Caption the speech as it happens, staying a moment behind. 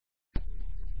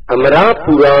Amara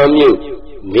Puramu,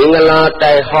 Mingala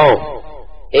Taihao,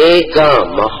 Ega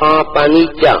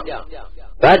Mahapanija,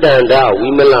 Badanda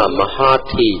Wimala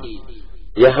Mahati,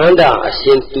 Yahanda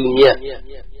Asintumia,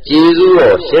 Jesu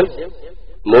Ocean,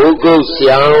 Mogo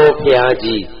Siao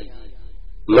Piaji,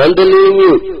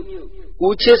 Mandalimu,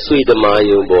 Uche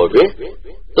Sweetamayo Bobby,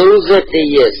 those that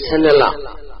yes, Sanala,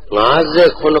 Naza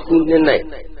Konakuna,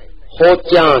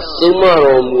 Hoja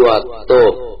Sumaro Muato.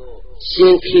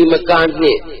 Shinki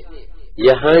Makani,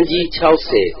 Yahanji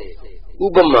Chause,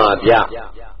 Ubamabia,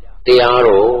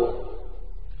 Tearo.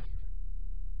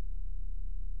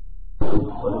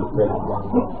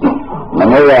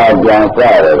 Manila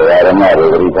Jansara, the Aramari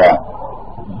Rita.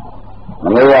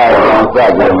 Manila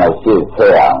Jansara, my ship,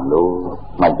 Sayang,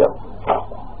 Major.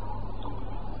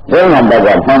 Then I'm back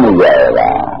at Hamija.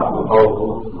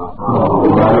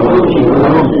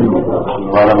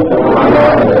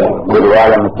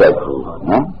 Gurwalam Chachi,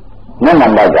 no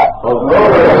Nambaga.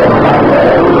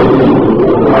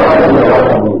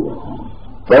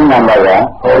 Then Nambaga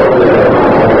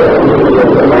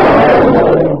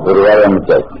Gurwalam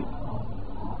Chachi.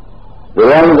 The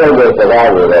one that they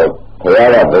survived the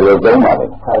Kayara Belodoma,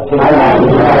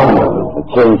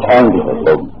 King Tandy.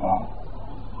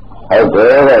 I go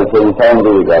King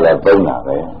Tandy got a Bona,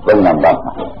 Leonanda.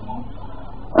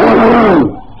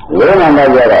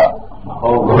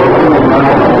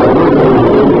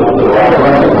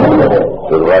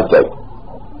 To watch it.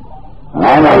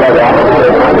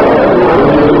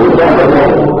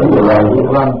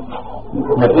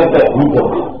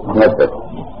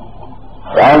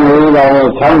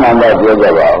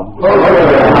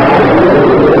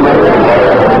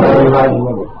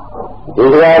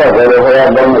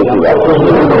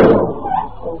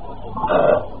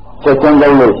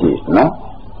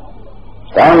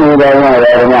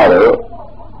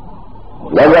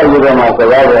 Laga juga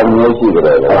masalah yang mesti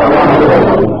berada.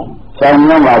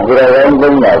 Sama masalah yang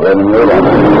benar benar.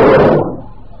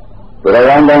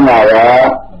 Berada benar,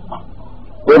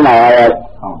 benar,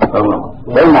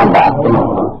 benar.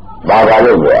 Bagai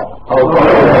itu.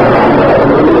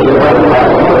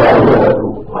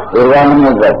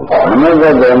 Berada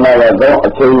menjadi benar itu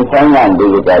cinta di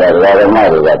dalam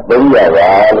benar itu. Benar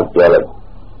benar.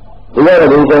 Tidak ada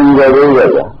yang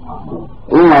jadi.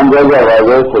 Iman jaga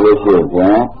wajah selesai.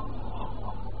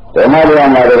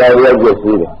 Hamaria Madhurya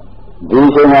Jesi.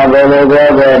 Jisi Madhurya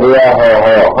dia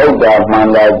ho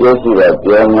manda Jesi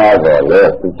dia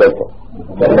ada picak.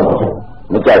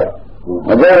 Picak.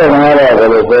 Madhurya mana ada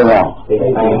sana.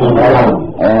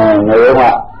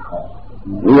 Nama.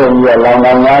 Dia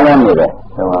langgangan ni dah.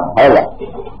 Ada.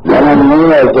 Jangan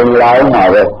ni cemlain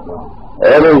ada.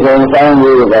 Ada jangan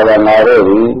ni dalam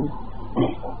hari.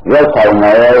 Yes, I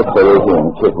know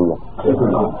solution.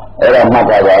 Era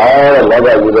Matara,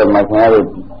 Lada with a machinery.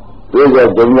 You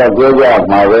just bring a good of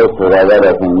my way to rather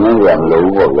than Indian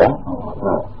Luga.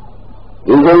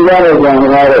 You can get it young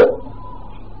matter.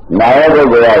 Never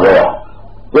go out.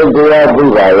 Just do a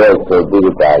big hour to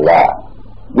Digitala.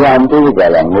 The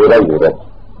Antigala, Mura.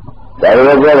 That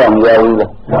was what I'm going to do.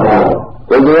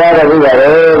 A big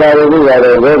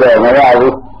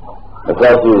hour,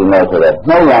 because you know that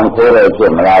no one said it to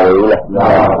Malawi.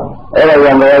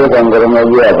 Everyone else can get a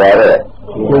idea about it.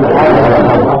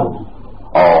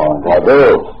 Oh, that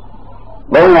is.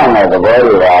 No one has the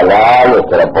body allowed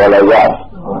to apologize.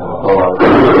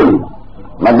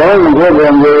 Madame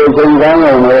Gibbon will sing down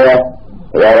and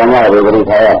where I'm not really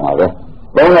tired.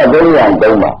 Don't have any on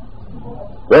Doma.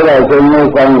 Well, I say no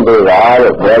time to the eye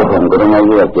of person getting a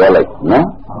year jealous,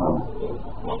 no?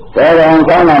 Saya orang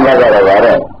sana belajar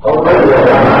apa?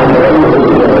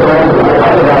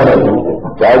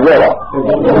 Belajar.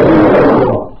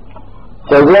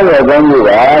 Segala orang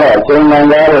juga ada, cuma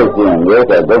ada sih,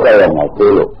 dia bukan yang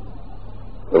macam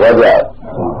belajar.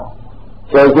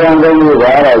 Segala orang juga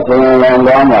ada, cuma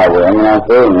orang ada, yang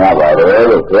saya ni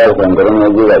baru, saya sendiri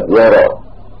juga biar.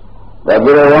 Tapi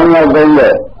orang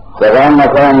ada, sekarang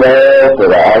macam ni,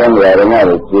 sekarang orang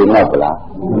ada cina pula.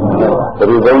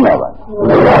 Terus apa?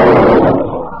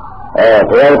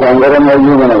 Saya sendiri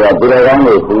lagi mana berang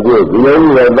ni, suju. Dia ni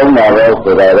berang ada,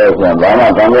 sekarang mana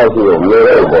tangga sih,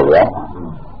 mula itu.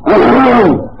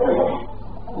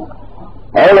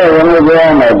 Ada yang dia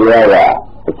ada dia.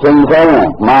 Cinta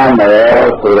mana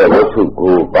sudah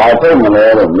bersuku, pasal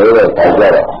mana mula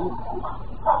saja.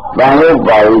 Bangsa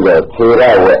bayi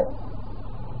cerah.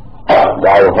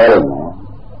 Dah hari ni.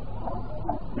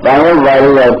 Bangsa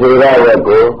bayi cerah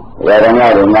itu. Yaranga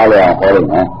rumah yang hari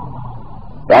ni.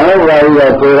 Bangsa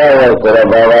bayi cerah cerah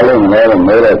bawa ni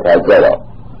mula saja.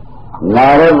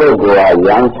 Nara bergua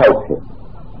yang sakit.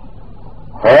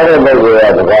 Hari bergua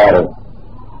bergara.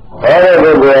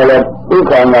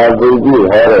 khana duji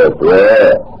hare twe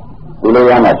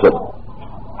ulayana chit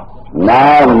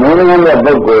na menyan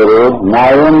the guru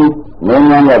nayan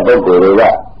menyan the guru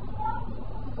ga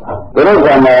guru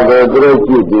khana the guru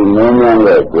ji di menyan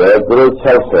the guru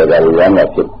chase the yana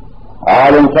chit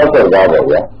aarin chase ga ba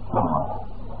ya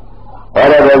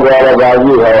hare the guru ga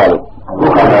ji hare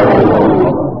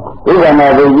khana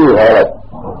duji hare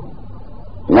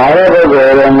Naya the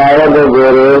guru,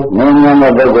 menyan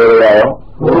the guru ya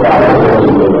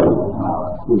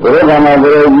Guru khana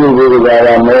guru ji guru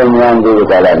ga menyan guru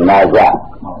ga naja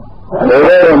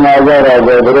guru naja ra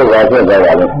guru ga se ga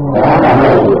ya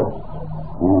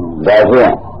da se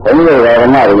ani ga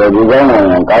ma le ji ga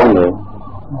na kaung ne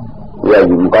ya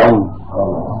ji kaung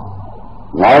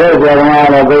nare jarma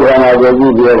na guru khana guru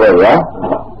ji ba ya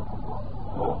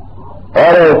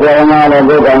Ore jarma na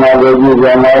guru khana guru ji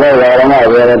ya nare jarma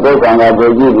ya guru khana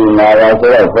guru ji na ya se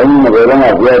sai ne guru na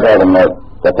ya da ne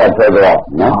ta ta da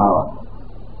na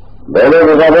Bele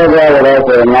juga ada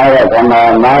rasa naya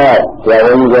sama naya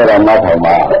siapa juga ramah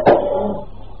sama.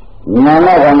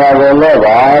 Nana sama bele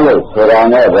balik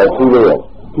serana bersih.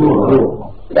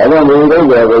 Kalau bele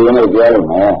juga begini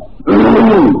jalan.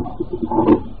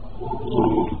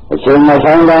 Semua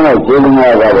sangat jelma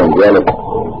jalan jalan.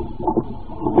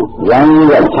 Yang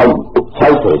dia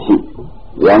cai sesi,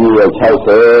 yang dia cai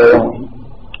se.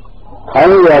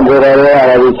 Kami yang berada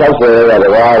ada cai se ada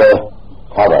ada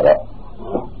kabar.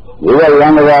 Juga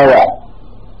yang berada,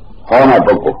 kau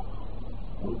pukul.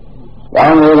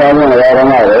 Yang berada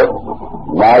orang ada,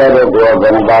 mana ada dua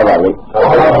benar balik.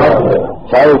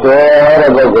 Saya ada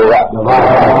juga.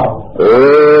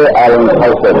 Alam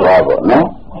saya berapa, no?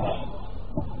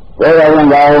 Saya yang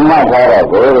dah mak ada,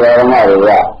 orang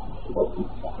ada.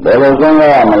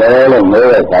 Berusaha Malaysia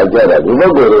mereka saja ada. Juga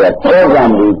dia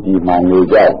program di mana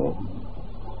juga.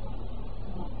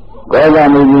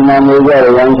 Program di mana juga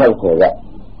yang saya.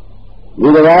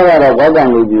 Jika ada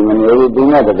badan di mana itu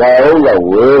dunia terkaya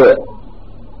jauh,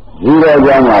 jika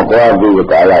jangan ada di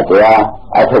kala tua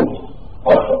asal.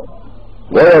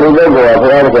 Jadi juga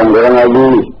saya cenderung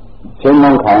lagi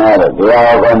senang kaya dia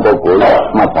akan berpuluh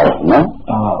macam mana.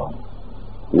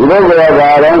 Jika ada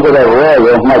orang sudah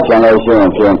boleh macam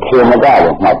macam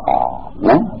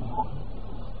macam,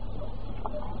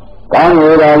 kan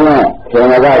orangnya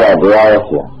cenderung dia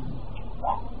sih.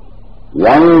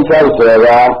 Yang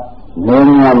saya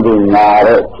menyan di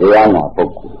nara kiana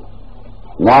pukul.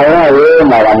 Nara ye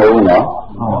nara muna.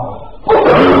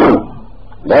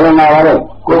 Dalam nara.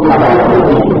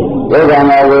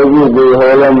 Jangan lagi di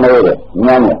holam mereka.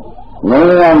 Nanya.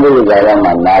 Menyan di dalam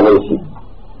nara si.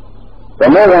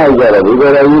 Kemudian aja di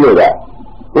dalam ini dah.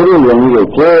 Ini yang ini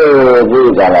di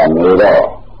dalam mereka.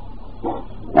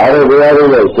 Nara dia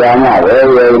itu siapa?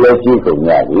 Dia itu si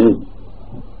kenyari.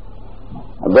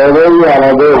 Berbeza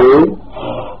ada beri.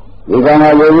 Jika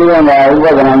nak jadi yang baik,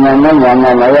 jangan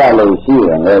jangan maya lagi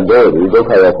ada itu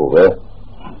kaya pun.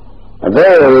 Ada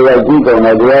lagi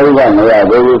kalau dia juga maya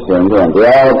ada sendiri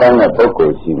dia akan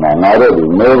pokok sih mana ada di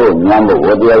meru nyamuk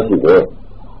dia sih.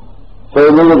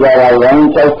 Sebelum jalan yang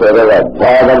saya sudah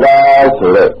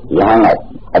sudah yang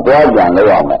apa jangan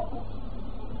lama.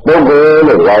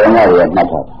 Pokok jalan yang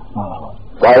macam.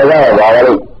 Kalau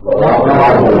balik.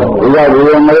 Jika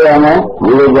dia maya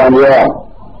dia jangan dia.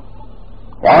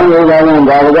 Kami jangan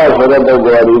bangga sudah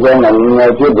terjadi dengan ini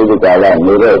di dalam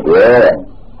mereka.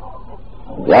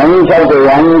 Yang satu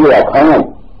yang dia kangen,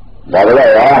 bangga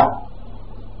ya.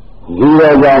 Jika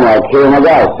jangan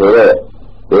kena sudah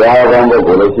dia akan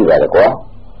berpolisi berkuah.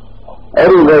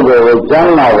 Ada juga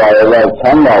jangan bayar,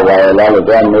 canda bayar lalu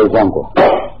jangan mencangkuk.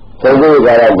 Sebab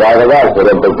kalau bangga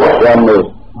sudah berkuah kena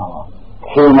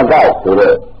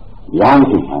sudah yang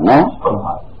sih, na?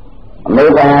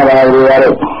 Mereka ada luar.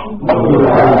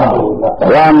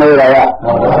 Ramai raya,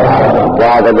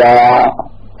 jaga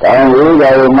kaum juga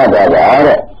rumah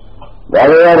ada.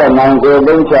 Dari ada mangkuk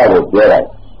bencana tiada.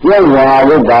 Yang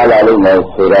ada dalam ini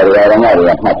sudah orang ada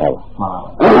yang mata.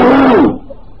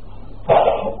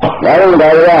 Dari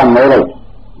mereka,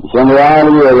 semua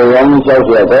yang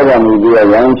saya tahu dia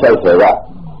yang saya tahu.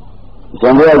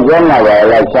 Semua jangan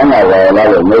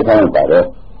awal mereka ada.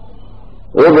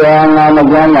 Itu yang nama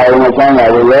macam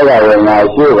ada yang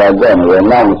nasi ada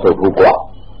yang nama suku kuah.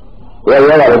 Ya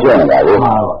ada macam ada.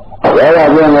 Ya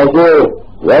ada nasi,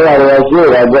 ya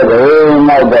ada ada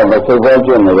nama suku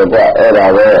macam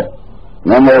ada.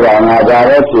 Nama orang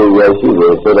ada sih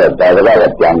sudah ada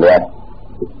janda.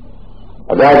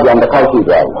 Ada janda kau sih.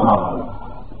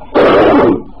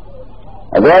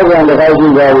 Ada janda kau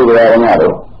sih orang ada.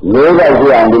 Lega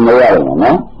sih andi mewah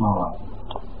mana?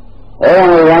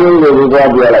 Orang yang juga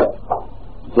dia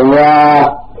semua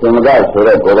ရှင်မကဆို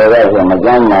တဲ့ဘုရားကဆိုမကြ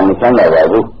မ်းမှမဆန်းတော့ပါ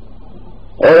ဘူး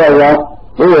အဲ့ဒါကြောင့်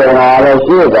ဒီရနာလည်း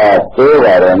ရှိတာသေး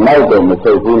ပါတယ်နောက်တော့မ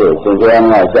သိဘူးလို့ရှင်ကျောင်း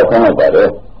ကဆက်ဆန်းလိုက်ပါတယ်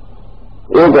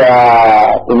ဧက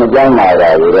ဒီမကြမ်းလာတာ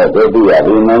တွေတော့ဒုတိယ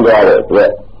ဒီနန်းသွားတဲ့အတွက်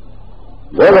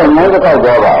ဒါကနောက်တစ်ခေါက်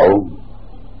သွားပါဦး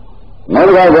နောက်တ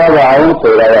စ်ခေါက်သွားပါအောင်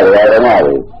ဆိုရတဲ့ဓမ္မ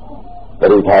တွေပ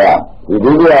ရိထားရဒီ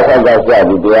ဒုတိယခေါက်ကစ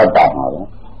ပြီးတရားပါမှာပဲ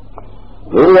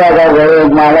ဒုတိယခေါက်ကလ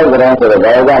ည်းမှားလိုက်ကြတယ်ဆိုတော့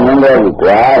ဒါကနန်းသွားပြီ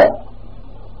ကွာတဲ့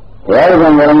ဒါက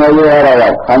ဘယ်လိုလဲရတာ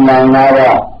ကခန္ဓာ၅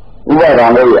ပါးဥပါဒံ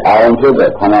လေးအာရုံဖြစ်တဲ့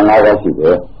ခန္ဓာ၅ပါးရှိတ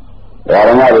ယ်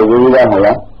ဓမ္မတွေယူရမ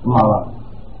လားမှန်ပါ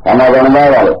ခန္ဓာကံပါ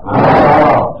ပါလေ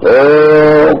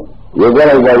ရေကြ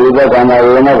လိုက်တဲ့ရေကခန္ဓာ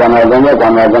ရေနဲ့ခန္ဓာသင်္ကေတခ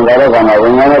န္ဓာသင်္ကာရခန္ဓာဝိ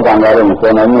ညာဉ်နဲ့ခန္ဓာတွေမ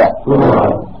ဆုံးနိုင်ဘူးလား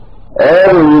အဲ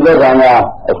ဒီရေခန္ဓာ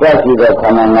အစရှိတဲ့ခ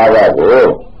န္ဓာ၅ပါးကို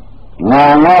ငါ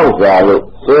ငေါ့စွာလို့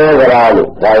စေကြရာလို့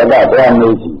ဒါကတရား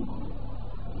မေးကြည့်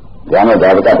ဒါနဲ့ဒါ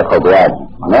ကတစ်ခေါက်တရားကြည့်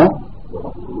နော်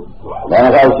ဒါ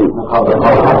နဲ့ကောက်ရှိအကောက်ကြည့်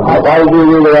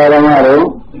ပြီးကြရမှာလို့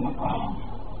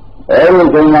အဲဒီ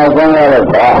ချိန်မှာဆန်းရတဲ့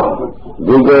က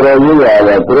ဒီကြရကြီးရတ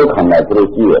ယ်သူတို့ခန္ဓာသူတို့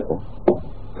ကြည့်ရတ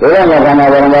ယ်ဒါကခန္ဓာ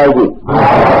ဘယ်နှပါးရှိ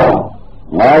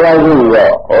၅ပါးရှိ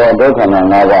ရောဒုက္ခနာ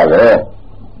၅ပါးပဲ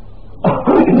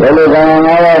ဘယ်လိုခန္ဓာ၅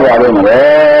ပါးပါလို့မလဲ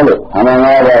လို့ခန္ဓာ၅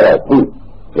ပါးရဲ့သိ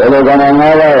ဘယ်လိုခန္ဓာ၅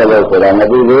ပါးရဲ့လို့ဆိုတာမ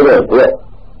သိသေးတဲ့အတွက်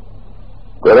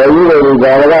ကိုယ်ကြီးတွေ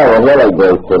ဇာဝကဝင်လိုက်တ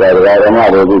ယ်ဆိုတာဓမ္မ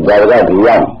တွေဇာဝကဒီ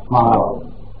ရောက်မှန်ပါ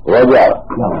ဘူးကြောက်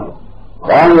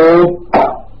ဒါမျိုး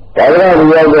ဇာဝကဒီ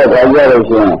ရောက်တဲ့ခါကျလို့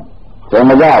ရှိရင်သ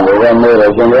မဂဘုရားမေးတ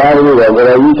ယ်ရှင်ဘုရားကြီးကကိုယ်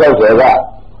ကြီး60က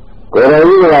ကိုယ်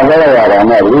ကြီးကလည်းရတာ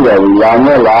နဲ့ဒီလိုလာ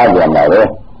နဲ့လာပြန်ပါပဲ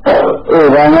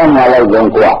ဘာမှမလိုက်တော့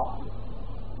ကွာ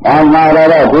အမှန်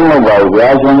တော့ဒီမဟုတ်ပါဘူးဗျာ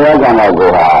ရှင်ဘုရားကလည်းကို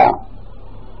ဟာ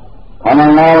ခန္ဓာ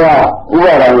၅ပါးဥ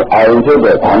ပါဒံအာရုံဖြစ်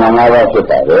တဲ့ခန္ဓာ၅ပါးဖြစ်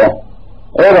ပါတယ်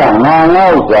အဲ့ဒါငါ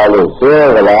ငေါ့သွားလို့ဆွဲ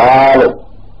ကြလားလို့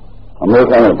အမေ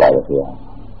ကလည်းပါတယ်ဗျာ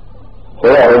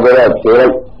ဆိုတော့ဘုရားဖြေလို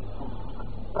က်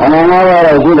ခန္ဓာ၅ပါး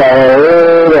တော့ရှိတာပဲ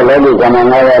တဲ့လက်တွေ့ခန္ဓာ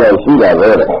၅ပါးတော့ရှိတာပဲ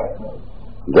တဲ့ဒါ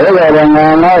ကြတဲ့ငါ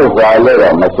ငေါ့သွားလို့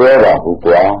တော့မဆွဲပါဘူး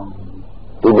ကွာ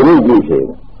ဒီဂရုကြည့်ဖြေ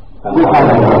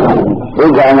ဒီ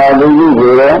ခန္ဓာလူကြည့်ဖြေ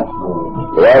တယ်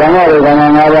ဓမ္မတွေခန္ဓာ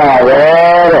၅ပါးပဲ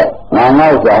တဲ့ငါ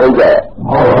ငေါ့သွားဟုတ်ကြ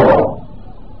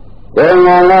တယ်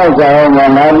ငါငေါ့သွားအောင်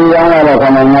နာပြီးအောင်တော့ခ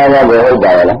န္ဓာ၅ပါးပဲဟုတ်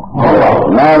ပါရဲ့လား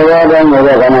နာရောတဲ့ငါ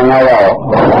ခန္ဓာ၅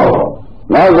ပါး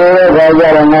နောက်ဆိုတဲ့ခါကျ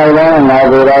တော့ငါလည်းငါ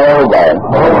ဆိုတာဟုတ်ပါရဲ့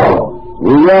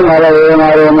ဒီလိုငါလည်းငါ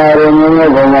လည်း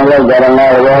မျိုးဘုံမှာလောက်ကြတော့ငါ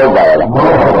လည်းဟုတ်ပါရဲ့လားဒါ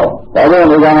ကြောင့်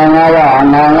ဒီခန္ဓာ၅ပါးအ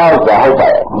နာငေါ့သွားဟုတ်ပါ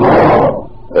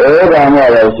ရဲ့ဒါမှ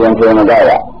လည်းရှင်ပြေမကြ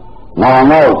ရငါ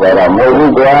ငေါ့ဆိုတော့မဟုတ်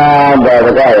ဘူးကွာဒါတ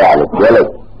ကရလို့ပြောလိုက်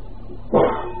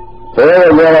ဆို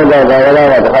တော့ပြောလိုက်တော့ဒါကလည်း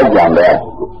တစ်ခါကြံတယ်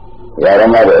ဓ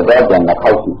မ္မတွေအတော့ပြန်တစ်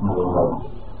ခေါက်ရှိ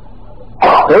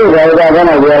ဒါကလည်းက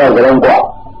တော့ပြောတော့ကြုံကွာ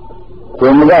ရှ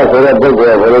င်မကဆိုတဲ့ပုဂ္ဂို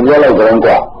လ်ကဘယ်လိုပြောလိုက်ကြုံ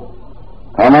ကွာ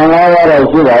ခန္ဓာ၅ပါးတော့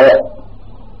ရှိပါရဲ့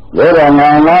ဒါကငါ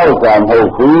ငေါ့ဆိုမဟုတ်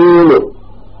ဘူးလို့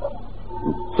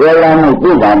ဆွဲလမ်းမှုပြ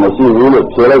စ်တာမရှိဘူးလို့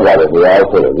ဖြေလိုက်ပါတယ်ဘုရား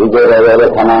ဆိုတော့ဒီကြော်ရတဲ့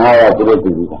ခန္ဓာ၅ပါးသူတို့သိ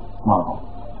ပြီဒီက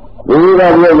ပြ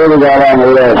ည့်စုံကြတာနေ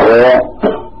တဲ့ဆို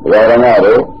ဓမ္မ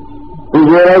တွေဒီ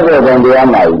ကြော်ရတဲ့တရား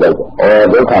မှယူလိုက်တယ်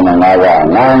ဒုက္ခနာ၅ပါး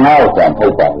ငါငေါ့ဆိုထု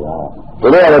တ်ပါလားသူ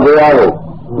တို့ကတရားကို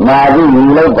နာပြီးယူ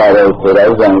လိုက်ပါတယ်ဆိုတဲ့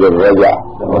ဥစ္စာကိုပြောကြ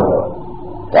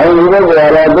အဲဒီဘက်က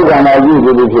လည်းဒုက္ခနာကြီး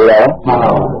ကိုဖြေတာ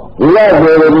ဒီက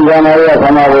ဆိုတဲ့ဒီကနာရဲ့ခ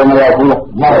န္ဓာကိုမရဘူး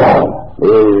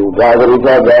ဒါဂရိက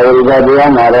တ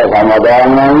ရားနာတဲ့အခါမှာဒါ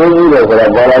နံလေးကြီးတယ်ဆို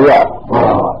တော့ပေါ်လာကြ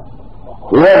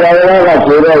ဒီကဒါလည်းက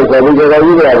ဖြေတဲ့ဆိုဒီက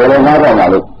ကြီးတွေကဘယ်လိုနားတော့မှာ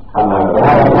လဲ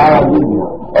ဒါ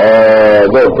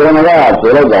ကိုယ်ကဖြေလို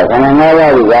က်တာခန္ဓာ၅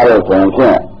ပါးကြီးကားလို့ဆိုရင်ဖြ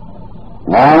င့်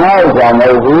ငါငေါ့ဆောင်မဟု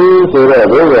တ်ဘူးဆိုတော့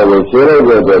ဒီလိုကိုဖြေလိုက်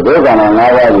တဲ့ဒုက္ခနာ၅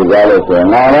ပါးကြီးကားလို့ဆိုရင်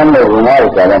ငါလည်းမဟုတ်ဘူးငါ့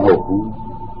ဆောင်လည်းမဟုတ်ဘူး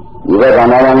ဒီကခန္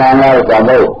ဓာ၅ပါးဆောင်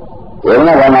ဖို့ဝိ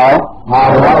ညာဉ်ခန္ဓာ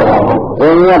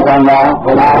ဝိညာဉ်ခန္ဓာ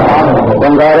သ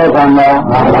င်္ခါရခန္ဓာ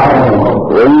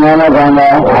ဝိညာဉ်ခန္ဓာ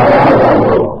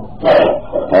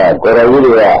ကိုယ်ရည်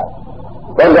တွေက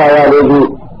သက္ကာယဒုက္ခ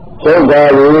ချုပ်တာ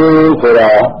လို့ဆိုတာ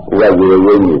ဥပဒေရ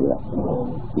င်းနေတာ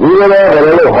ဒီလိုလည်းဘယ်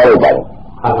လိုဟောလိုက်ပါလဲ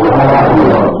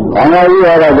ခန္ဓာကြီးက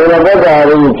တော့ဒီလိုသက္ကာယ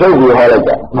ဒုက္ခချုပ်ပြီးဟောလိုက်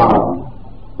တာ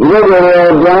ဒီလို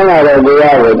ပြန်လာတဲ့တ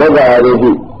ရားကိုသက္ကာယဒုက္ခ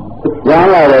ပြန်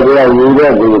လာတဲ့တရားယူ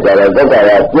တဲ့ဒီကြတဲ့သက္ကာ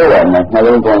ယပြည့်တယ်နှ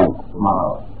လုံးသွင်း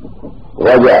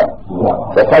ဘာကြ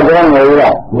သက်သာကြနေရ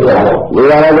လားဒီ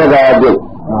ရတဲ့ကပြုတ်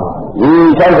ဒီ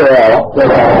60ရအောင်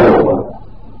ဒါ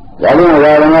ကြောင့်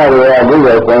ဝါရဏတွေကဘုရား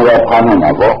ဆင်းရဲထားနေ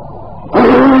တာပေါ့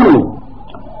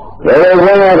ဘယ်လိုဆ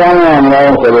င်းရဲထားမှာလဲ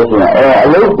ဆိုလို့ရှိရင်အ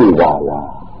လုပ်ကြည့်ပါလား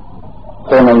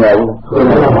ဆင်းနေရဘူး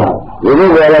ဒီလို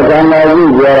ကလည်းကံတော်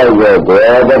ကြီးပြောလိုက်တဲ့ဘ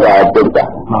ယ်တက်ကပြုတ်တာ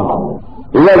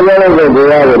ဒီလိုပြောလို့တ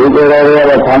ရားကိုဒီကိုယ်တော်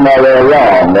ရဲ့ခန္ဓာကိုရ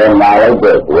အောင်လည်းနာလိုက်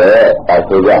တဲ့ကွယ်ဒါ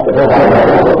ဆိုကြတက်တယ်ပိ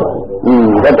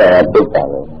တ်တာ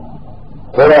ပဲ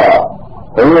ဆိုတော့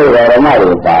ဘုန်းကြီးဓမ္မ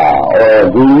တွေက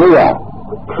ဒီနည်းက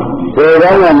ကိုယ်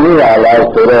တော်ကနည်းလား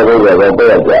ဆိုတော့ဒီလိုပဲပြ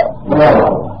ရကြ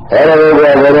အဲ့ဒါကိုဘ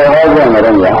ယ်လိုဟောကြမ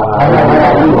လဲညာ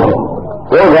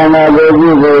ဘုရားနာကိုကြ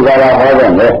ည့်ကိုကလာဟောတ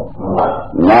ယ်လေ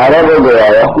နာရတဲ့ပုဂ္ဂိုလ်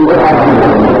ရော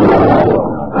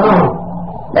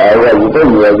ဒါကဒီလို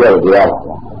မျိုးကြောက်ကြ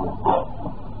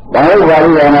ဘာလို့ပါဠိ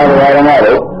တော်နာဓမ္မ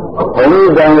တွေဘုန်း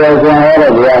ကြီးတန်ရုံဆင်ဟော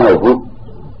တဲ့တရားနဲ့ခု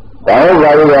ဘာလို့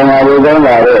ပါဠိတော်နာတွေသုံး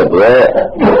တာတဲ့အတွက်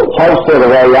60တ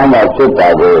ရားရမ်းတာဖြစ်တာ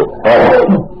ကိုဟောတယ်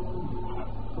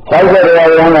60တရား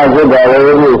ရမ်းတာဖြစ်တာကို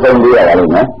ဒီဆုံးပြရတာလေ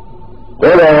နော်ဒီ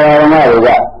တော်ဓမ္မတွေက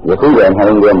ယခုတည်းနှ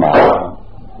လုံးသွင်းပါ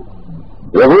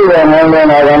ယခုတည်းနှလုံးသွင်း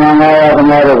တာကနာရခ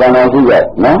မရကနာရှိကြ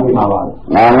နော်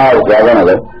နာနာကြားတယ်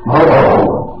လေ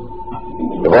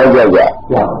ဟုတ်ကြကြ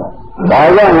ဘာ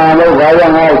ကြောင့်ငါလို့ဘာကြော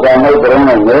င့်ငါဆောင်လို့တုံး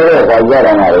နဲ့နေတဲ့ခါကြ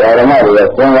တာငါဓမ္မတွေက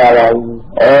စဉ်းစား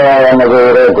လာမကို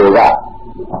ရဲကိုက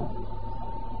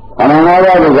အနန္တရ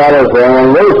ကကြားလို့ဆိုရင်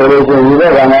လို့ဆိုလို့ရှိရင်ဒီဘ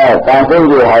က်ကကံစိတ်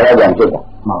ကိုဟာရကြံဖြစ်တာ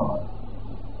ဟု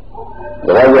တ်ကြ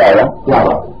လား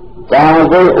ကံ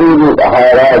စိတ်ဥဒ္ဓဟာရ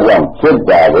ကြံဖြစ်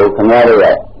တာကိုခမရရ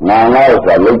နာနာ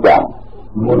ဆိုလို့ကြံ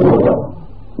မလို့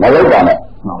ကြနဲ့ဘယ်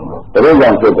လိုကြော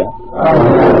င့်ဖြစ်တာ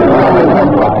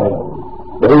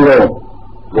ဘယ်လို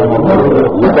ဒီဘက်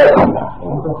ကဒီဘက်က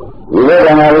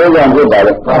လေးကြောင့်ဖြစ်ပါ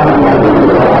လေ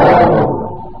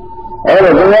အဲ့ဒါ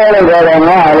ဒီလိုလည်းတော့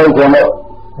ငါအားလို့ကျွန်တော်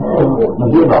မ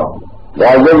ရှိပါဘူးဒါ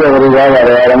ကြည့်ကြကြရတ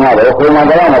ယ်ဓမ္မတွေခွေးမ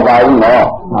တော်မပါဘူးနော်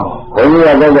ဘုန်းကြီးက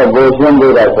တော့ဘိုးရှင်း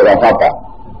ပေးတာဆိုတာဖတ်တာ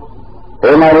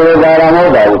ခွေးမတော်ကရမဟု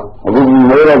တ်ပါဘူးအခု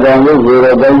မျိုးတဲ့ကြောင့်လို့ရေ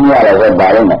တဲ့တိုင်းရတယ်ဆိုပါ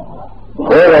လိမ့်မယ်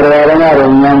ခွေးတော်ဓမ္မတွေ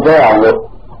ဉာဏ်သေးအောင်လို့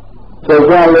သိ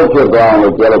ချင်လို့ဖြစ်သွားအောင်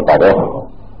လို့ပြောလိုက်ပါတယ်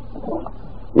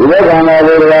ဒီဘက်ကံတော်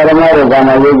တွေဓမ္မတွေကံ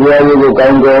တော်ရေးပြရေးကိုကော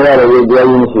င်းကြရတယ်ရေးပြရေး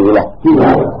မရှိဘူးလားရှိပါ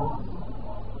ဘူး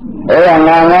အဲ့ဒါ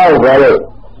နာငါ့ကိုပြောလို့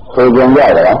ဆိုကြကြ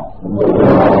တယ်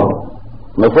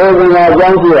မဆိုကြတာအကြော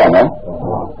င်းရှိရမယ်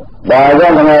ဒါကြော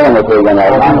င့်ခမရမဆိုကြတာ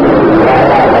ဒီ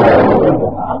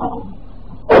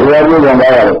လိုပြုကြတ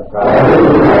ယ်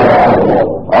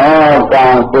ကံ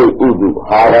စိတ်ဥဒ္ဓ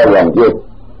ဟာရရံဖြစ်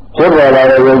ပေါ်လာ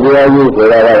တဲ့ရေးပြရေးဆို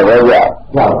တာလည်းပဲကြဒါ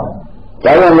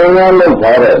ကြောင့်လည်းလောက်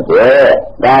ထားတဲ့အတွက်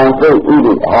ကံစိတ်ဥဒ္ဓ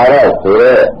ဟာရဆို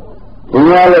တဲ့ဒီ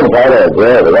များလောက်ထားတဲ့အတွ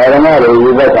က်ဓမ္မတွေဝိ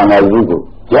ပဿနာကြီးကို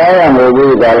ကြားရမယ်ဒီ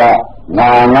ကလာနာ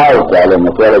နာဆိုလည်းမ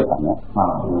ပြောလိုက်ပါနဲ့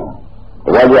ဟု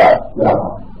တ်ကြ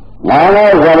နာနာ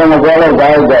ဆိုလည်းမပြောလိုက်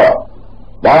တော့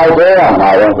ဘာပြောရမှာ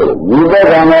လဲဆိုဝိပ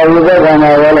ဿနာ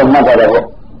ရောလည်းမှတ်တယ်ပေါ့ဟု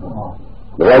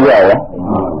တ်ကြရဲ့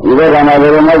ဝိပဿနာဘ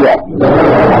ယ်လိုမှတ်ကြ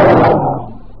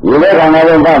ဒီလိုကံလ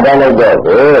ည်းမှတ်တယ်လို့တော့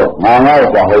နာနာ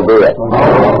ဆိုဟုတ်သေးရဲ့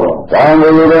ကောင်းပြီ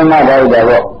လို့မှတ်တယ်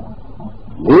ပေါ့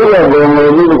ဒီလိုပုံ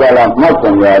မျိုးဒီကလာမှတ်ကြ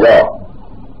ရတော့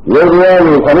ရုပ်ရည်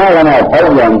ကိုခဏခဏထော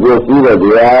က်ပြန်ကြည့်ပြီးတော့တ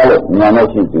ရားလို့ညာနဲ့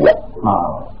ရှိကြည့်လိုက်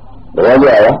ဟုတ်ကြ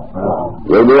ရဲ့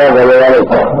ရုပ်ရည်ကဘယ်လိုလဲခဏခဏ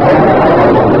ထော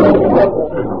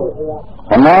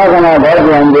က်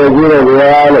ပြန်ကြည့်ပြီးတော့တ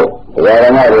ရားလို့တ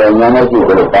ရားနာရညာနဲ့ရှိ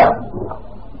ကြလို့ပါ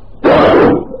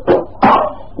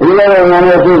ဒီလိုညာ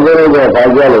နဲ့ရှိကြလို့ဒါ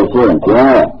ကြလို့ရှိရင်ဘု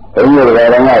ရား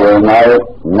ဓမ္မတွေနို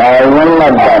င်ဝန်းလ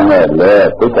က်တနဲ့လေ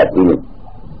သိက္ခာပြီး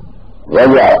ရ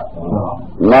ကြ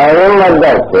နိုင်ဝန်းလက်တ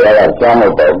ဆိုတာကျောင်း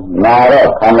လို့ပေါ့နာတော့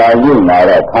ခန္ဓာကြီးနာ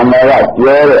တော့ခန္ဓာက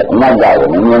ပြောတဲ့အနတ္တကို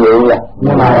မမြင်လို့လားမြ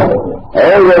င်ပါဘူးအဲ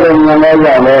ဒီလိုမြင်လို့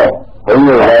ကြောင့်လေဘုန်း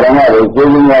ကြီးဓမ္မတွေကျေး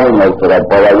ဇူးများလို့ဆိုတော့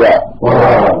ပေါ်လာကြ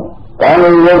ဒါ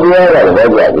မျိုးရုပ်ပြောရတယ်ပဲ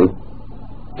ကြပြီ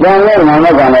ကျန်တဲ့နာမ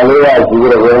ကံလေးရရှိပြီး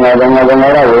တော့ဝေဒနာဓမ္မဓမ္မ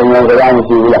ရဝေဒနာကမ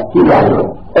ရှိဘူးလားရှိပါဘူး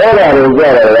အဲ့ဒါတွေကြ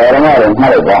တယ်ဓမ္မတွေမှ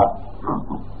တ်လိုက်ပါ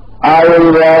အာယုံ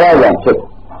ရာရကြောင့်ဖြစ်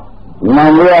နာ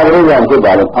မရဘုရားဖြစ်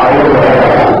ပါလို့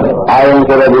အာယုံ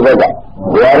ဆိုတဲ့ဒီဘက်က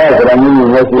ဝါရဆိုတဲ့မြင့်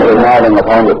မြတ်ရှိတဲ့နားနဲ့မ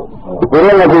ကောင်းလို့ဒီ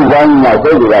လိုမဖြစ်တိုင်းမှာ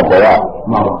စိတ်တွေကပေါ်ရ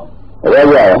မှန်ပါရဲ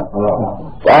ကြရော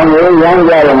ကောင်းလို့ရမ်း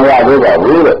ကြရမရသေးပါ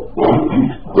ဘူးတဲ့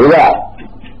ဒီက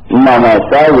နာမ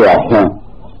စားရခြင်း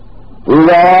ဒီက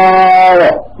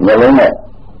တဲ့မျိုးလုံးနဲ့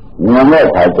ညမဲ့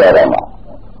ခါကြရမှာ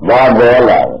ဘာပေါ်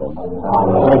လာ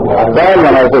လဲဒါမှ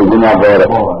လည်းစိတ်ဒီမှာပေါ်တယ်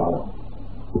ဒီ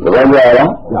ကကြရလား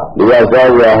ဒီကစား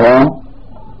ရဟန်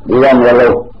ဒီကမျိုး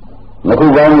လုံးမခု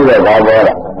ကောင်းပြီးတော့ဘာပေါ်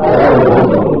လာ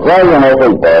စားရတဲ့စိ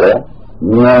တ်ပေါ်တယ်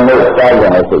ညံလို့စားရ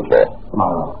တဲ့စိတ်ပေါ်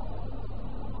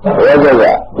ဟုတ်ကဲ့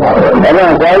ဒါက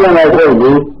စားရတဲ့စိတ်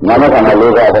ကြီးနာမခန္ဓာ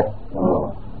လေးပါပဲ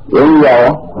ရင်းရရော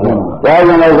သာသ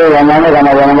နာ့ဆိုရနာမက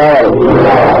နာဘယ်မှာလဲ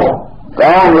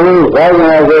ကောင်းပြီသာသ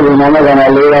နာ့ဆိုဒီနာမကနာ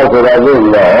၄ပါးဆိုတာသိပြီ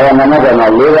တော့နာမကနာ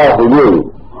၄ပါးဆိုပြီး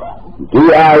ဒီ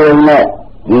အာယုံနဲ့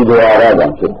ဒီဒွါရက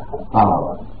ဖြစ်တာ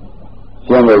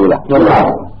ရှင်းပြီလားရှင်းပါ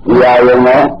ဒီအာယုံ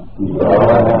နဲ့ ဒီ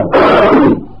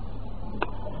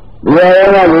လို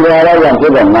နဲ့ဒီလိုလည်းကြောင့်ဖြ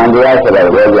စ်တဲ့နန္တရားဆိုတော့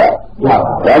ပြောကြ။ဒါ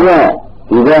ကြောင့်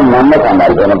ဒီကနာမခန္ဓာ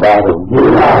ကိုပါဘူး။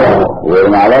ဝေဒ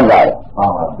နာလည်းပါတယ်။ဟု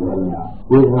တ်ပါ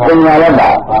ဘူး။ပညာလည်းပါ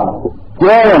တယ်။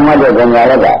ပြောရမှတဲ့ပညာ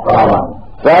လည်းပါတယ်။ဟုတ်ပါဘူး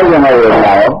။သာကျင်တဲ့ဝေဒ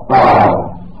နာရောဟုတ်ပါဘူး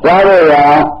။သာရရ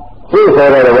စိတ်ဆို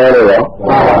တဲ့ဘယ်လိုလဲ။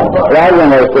သာကျင်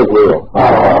တဲ့စိတ်ကြီးရောဟုတ်ပါ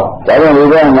ဘူး။ဒါကြောင့်ဒီ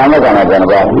ကနာမခန္ဓာကို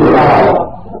ပါဘူး။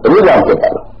ဘုရားဖြစ်တ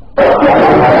ယ်။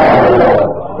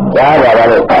ဒါပါပါ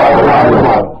လို့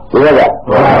ဒီက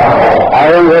အာ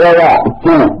ရုံတွေက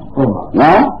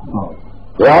နော်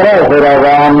ရတဲ့ဆိုတာက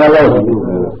မလို့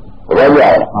ဘယ်ကြ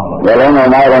လဲလုံးနဲ့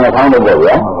နားနဲ့ခေါင်းတော့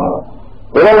ဗျာ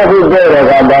ဒီလိုဖြစ်တဲ့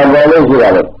ကဘာပေါ်လို့ရှိရ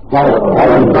လဲဒါကြောင့်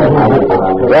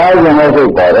လည်းသိ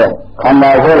ပါတယ်ခန္ဓာ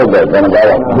ဆိုလို့တဲ့ကျွန်တော်က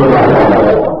လ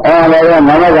ည်းမ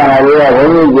နကနာလေးကဘု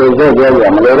န်းကြီးကျေပြောပြ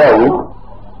မလို့တော့ဘူး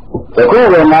တခု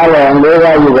ကနားလည်းလေး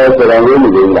ပါးယူပဲဆိုတော့လေးမ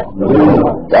ကြည့်လား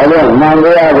ဒါကြောင့်နန္တ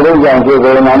ရားဘုရားဖြစ်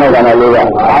ကိုနာမကနာလေးက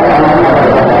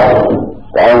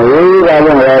ဒါဝိဒါ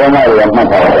ကြောင့်ရဟနာတွေကမှတ်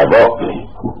ထားတယ်ပေါ့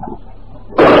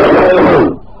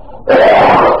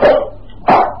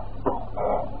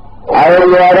အာရုံ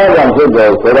ရတဲ့ကြောင့်ဖြစ်တ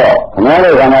ယ်ဆိုတော့ခဏ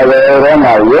လေးခဏလေးထဲ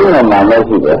မှာရုပ်နဲ့နာမ်လည်း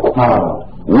ရှိတယ်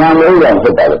နာမ်လေးကြောင့်ဖြ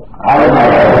စ်တယ်ဒါ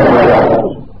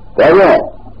ကြောင့်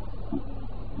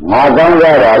ငါကောင်းကြ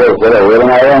တာလို့ဆိုတော့ဝေဒ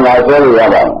နာရောငါဆွဲလို့ရ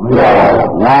ပါ့မ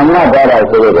လားငါမှတ်တာ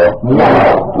ဆိုလို့တော့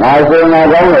ငါဆွေငါ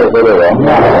ကောင်းတယ်ဆိုလို့တော့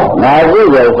ငါကြည့်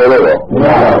တယ်ဆိုလို့တော့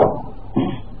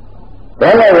ဘ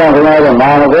ယ်လိုကြောင့်ခင်ဗျားတို့မာ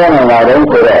မပြောနေတာတုံး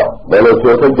ဆိုတော့ဘယ်လို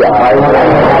ဖြေထုတ်ကြ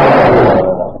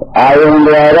အာယုံတ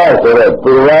ရားရဆိုတော့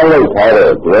သူရလိုက်ထားတဲ့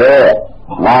အတွက်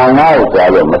ငါငါ့ကိုကြား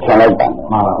လို့မဆန်လိုက်ပါနဲ့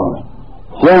မှန်ပါဘူး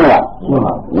ရှင်းလား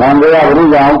နန္တရားဘု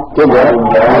ရားဖြစ်တယ်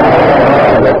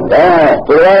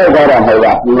သူရလိုက်တာမဟုတ်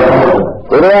လားသူရလို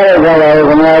က်တာလည်းခ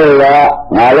င်ဗျားတို့က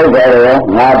ငါလိုက်တယ်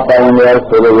ငါပိုင်တယ်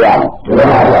ဆိုလို့ရမယ်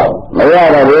မရ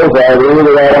တဲ့ဥစ္စာဒီ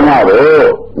လိုဓမ္မတို့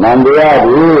နန္တရား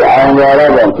ဒီအာယုံတရားရ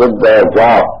တဲ့ဖြစ်တဲ့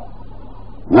ကြောင့်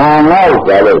ငါငါ့ကို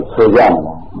ကြားလို့ဆိုကြ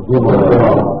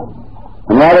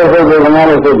မှာခဏလေးစိတ်ခဏ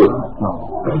လေးစိတ်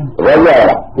ဘယ်ကြရ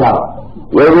လား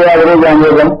ယေဘုရားဘုရား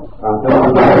မျိုးကကော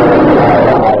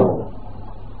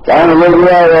င်းယေဘု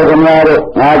ရားရဲ့ခဏလေး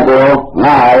ငါကို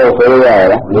ငါအားလို့ဆိုရရ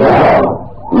လား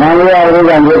မန္တရာဘု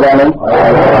ရားမျိုးကလည်း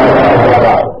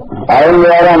အာယု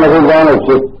ရမရှိကောင်းလို့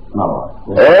ဖြစ်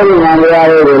အဲဒီမန္တရာ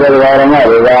လေးတွေလည်းဓမ္မ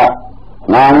တွေက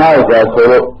ငါငါ့ကိုဆို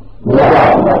လို့ဒါ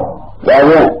ကြော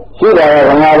င့်ရှိတာကခ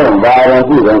ဏလေးဘာရင်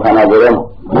ရှိတယ်ခန္ဓာကိုယ်ရဲ့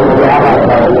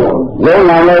လုံး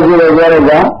နာလို့ကြည့်လို့ပြောရ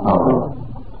တာ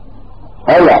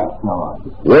ဟုတ်လား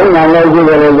လုံးနာလို့ကြည့်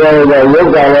လို့ပြောရတာရုပ်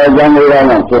ကလည်းအကြောင်းတရား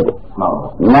နဲ့ဖြစ်တယ်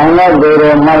နာနဲ့တို့ရ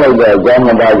မှတ်လိုက်တဲ့အကြောင်းတ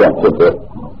ရားကြောင့်ဖြစ်တယ်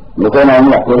မသိနိုင်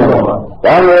ဘူးလား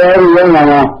ဒါလည်းအဲဒီလုံးနာ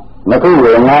ကမသိ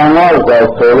ဘူးနာနဲ့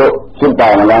ဆိုလို့ဖြစ်ပါ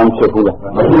မလားဖြစ်ဘူးလား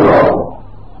မရှိပါဘူး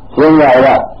ရှင်းရ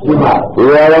လားရှင်းပါဒီ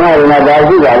ရကလည်းဒါ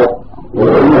ရှိတာလေ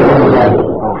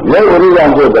လက်ဝိရိယ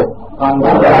ဖြစ်တယ်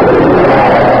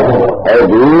အဲ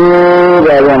ဒီ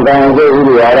ဒါကြောင့်တန်ခိုးဥ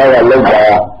ရရကလောက်တာ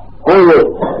ကိုယ်ရဲ့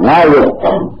ငါရဲ့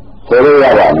ဆိုရရ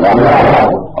ပါမ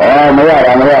လားမရ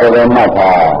တာမရတယ်ပဲမှတ်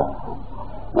ထား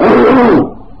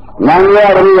နန္ဒရ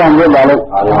ပရိယံဖြစ်ပါလို့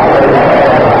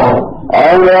အော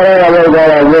င်ရရကလောက်တာ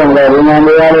ကျင့်တယ်ဒီနန္ဒ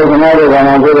ရလေးခဏလေးခဏ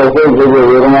ဖြစ်တဲ့စိတ်ဖြစ်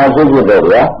ဝေဒနာဖြစ်ဖြစ်တယ်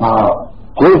ဗျာ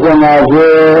ဖြစ်စမှာဖြ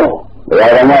စ်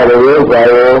ဓမ္မတွေရေးကြ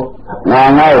ရောငါ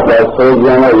ငါ့ကိုဆိုကြ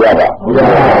လို့ရတာ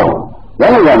ဘ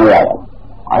ယ်လိုလဲမရဘူး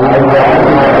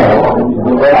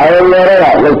အာယုရရကလော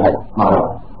က်ထား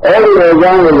အဲ့ဒီလို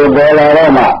ကြောင့်ဒီပေါ်လာ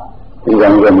တော့မှဒီကံ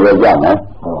ကမျိုးကြမယ်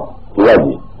ဒီရက်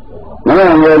ကြီးမ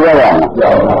င်းမျိုးကြပါမ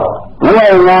လားမ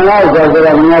င်းငါငါ့ကိုဆို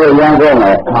တော့မင်းတို့ရမ်းခဲ့မ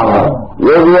ယ်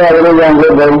ယေဘုရားဘုရားဖြ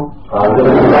စ်တယ်ဒါ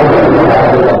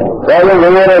ကြောင့်ဘု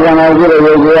ရားရဲ့ကံတော်ကြီးရဲ့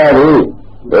ယေဘုရားဒီ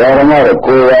ဓမ္မတွေ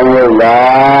ကိုယ်ရမျိုး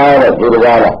လားတဲ့ဒီ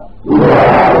ကားလား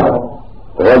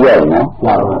ဒါကြည့်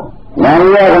နော်နာမည်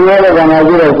ကခဏလေးကမှ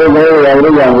ကြည့်တဲ့စိတ်တွေရ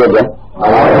လို့ကြောင်ဖြစ်တယ်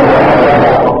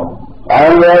အာ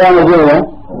ရုံရမရှိဘူးဒါ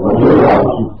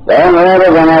မှမဟု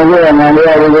တ်ကမှကြည့်တဲ့နာမည်က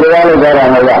ဒီလိုလို့ပြောတာ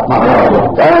မဟုတ်လားဒါ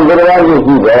မှဒီလိုရှိ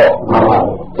ရှိတယ်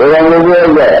ဒီလိုမျိုးပြော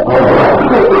တယ်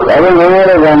ဒါမှမဟု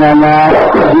တ်ကမှမှာ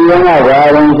ဒီကဘာ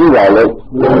ရင်ရှိပါလဲဒီ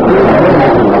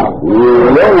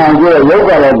လုံးငါကြည့်ရုပ်က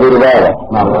လည်းဒီလိုပဲ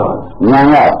နာ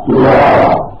ငါဒါ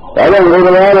ကြောင့်ဒီ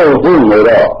လိုလို့ရှိနေ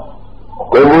တော့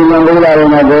ကိုယ်ကံဒုလာရ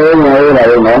င်းနဲ့ကိုယ်ငယ်လာ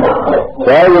ရင်းနဲ့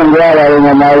ဆဲရင်ကြလာရင်း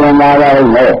နဲ့မာရင်မာလာရ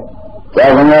င်းနဲ့သာ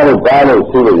သနာ့ကိုပါလို့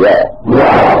ရှိလို့ရတယ်။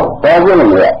ဘာဖြစ်လို့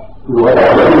လဲ။ဒီမှာ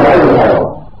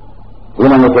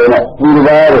ဆိုရင်ဒီ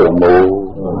ကားလို့မို့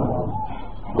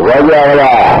ဘာကြ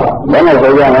လားဘယ်နဲ့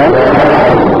ဆိုကြမလဲ။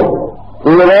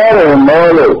ဒီကားလို့မို့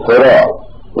လို့ဆိုတော့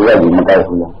ဒီကဒီမတိုက်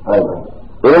ဘူးလား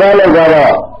။ဒီကားလို့ကြ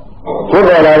တော့ဖြစ်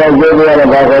ပေါ်လာတဲ့ကျေးဇူးရတဲ့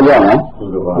ဘာခေါ်ကြမလဲ။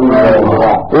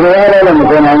 လည်းမ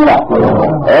တင်နိုင်လား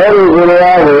အဲဒီကုလ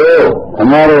ရားကိုအ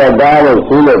များကြီးတားလို့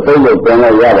ဆူးလို့ပိတ်လို့ပြန်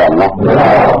လို့ရတာနော်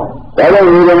ဒါလည်း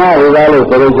ဒီကနေ့ဒီကားလို့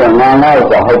ဆိုလို့ရှိရင်ငါငါ့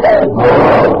ကိုဟုတ်တယ်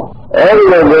အဲဒီ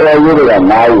လိုကုလကြီးတွေက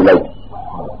နားယူလိုက်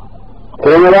ခ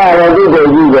င်ဗျားရတိကို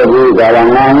ကြည့်ကြပြီးဒါက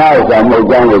ငါငါ့ကိုမဟုတ်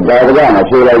ကြောင်းကိုဒါကမ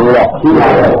ဖြေလိုက်ဘူးလား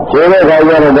ဖြေတဲ့ခါ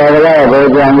ကျတော့ဒါကဘယ်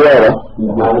ပြန်ပြောတော့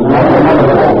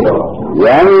ရ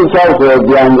န်60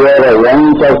ပြန်ပြောတော့ရန်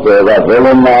60ကဘယ်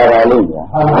လိုမှားပါလိမ့်မယ်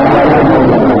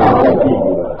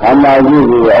ခန္ဓာကြည့်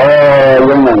ပြီး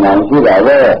ရုံးနဲ့ရှိတာ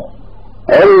ပဲ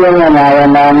အဲဒီရုံးနဲ့နာရ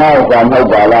နာငါ့ကိုမဟုတ်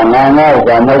ပါလားငါငါ့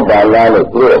ကိုမဟုတ်ပါလားလို့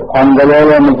သူ့ခံကြလဲ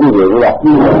လည်းမကြည့်ဘူးလား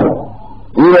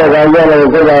ဒီတော့ကကြလည်း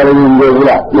သက်သာရင်းကြည့်ဘူး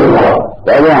လားဒါ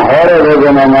ကြောင့်ဟောတဲ့ဘု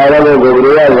ရားနာရတဲ့ဘု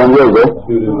ရားဝင်ကြည့်တယ်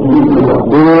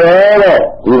ဒီရဲ့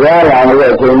ဒီကားလာလို့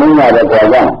အချိန်မင်းရတဲ့ကြော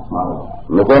င့်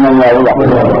မသိနိုင်ဘူးလားဒါ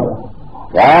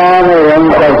နဲ့ရင်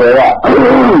ဆက်ကြရဒါက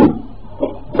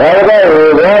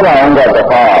ရောပါအောင်တော့တစ်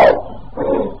ခါ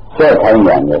ဆက်ထိုင်းတ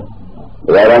ယ်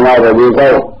ဒါရမဒီ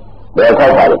ကောဘယ်ခော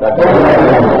က်ပါလဲတ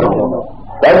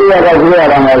တိယကကြည့်ရ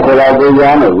တာမှဆိုတာသိကြ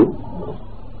နေပြီ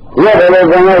ဒီကလည်း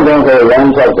ဘယ်လိုတုံးဆိုရ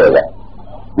မ်းဆက်တယ်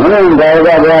မင်းဒါက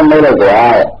ဘယ်မဲ့လဲကွာ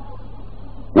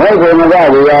မဲကိုမကရ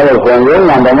ရလို့ဆိုရင်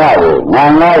နန္ဒမကိုငါ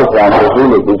ငါ့ဥစ္စာကိုသူ့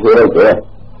လို့သူဆိုလိုက်တယ်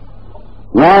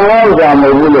ငါငါ့ဥစ္စာမဟု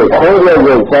တ်ဘူးလို့ခိုးရကြ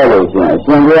ဆက်လို့ရှိရင်အ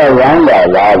ရှင်ဘုရားရမ်းတာ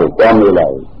လားလို့ပြောမိလို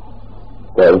က်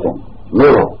တယ်တဲ့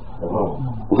မျိုး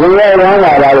ရှင်ရရမ်း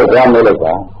တာလားလို့ပြောမိလိုက်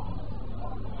တာ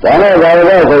ဒါနဲ့ဒါလ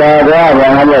ည်းဆိုတာတော့ဘာ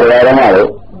မှမပြောရမှာလို့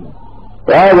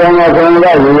ဒါကြောင့်ဆင်က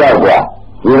ယူရောက်กว่า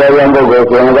ဒီလိုရင်ပုဂ္ဂိုလ်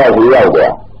ဆင်ကယူရောက်กว่า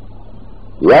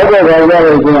ရောက်တဲ့ခါကျ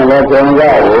လို့ရှိရင်လည်းဆင်က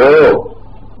ဟို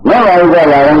မဟုတ်ဘူးက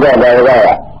လာရင်ကဒါက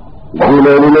ဒီ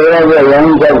လိုရဲ့ရင်း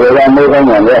ချက်တွေကမေးကောင်း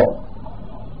တယ်လေ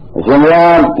အရှင်ဘု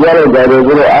ရားပြောလိုက်တယ်သူ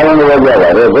တို့အားလုံးလည်းပြောပါ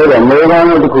တယ်ဒါကမေးကောင်း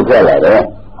မှုတစ်ခုဖြစ်လာတယ်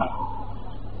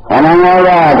ခန္ဓာငါး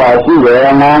ပါးကရှိတယ်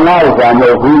ငါငါ့ဥစ္စာမဟု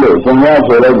တ်ဘူးလို့ရှင်ဘုရား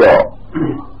ဆိုလိုက်တော့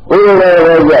ဒီလိုလ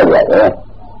ည်းပြောကြတယ်ဒါ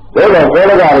ကဘယ်လိုကလေး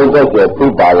တက်ချက်ပြ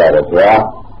ပါလာတယ်ဗျာ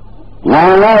ငါ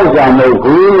ငါ့ဥစ္စာမဟုတ်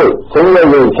ဘူးလို့ဆုံး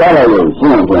လို့ချလိုက်ရင်ရှ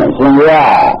င်းပြန်ရှင်ဘု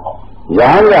ရားရ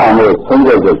ဟန်းတော်ကိုဆုံး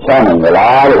ဖြတ်ချက်ချနိုင်ကြ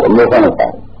လားလို့အမေကလည်းပါတ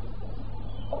ယ်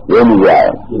ရင်းကြရ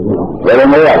တယ်ဘယ်လို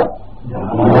မလဲ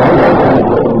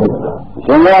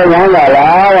ရှင်ဘုရားရဟန်းတော်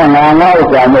လားငါငါ့ဥစ္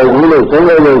စာမဟုတ်ဘူးလို့ဆုံး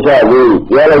ဖြတ်ချက်ချပြီး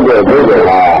ပြောလိုက်တဲ့ဘု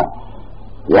ရား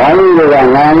ရဟန်းတွေက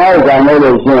ငါငါ့ဥစ္စာမဟုတ်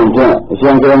လို့ရှင်းဖြင့်အရှ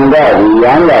င်ကရဏကဒီရဟ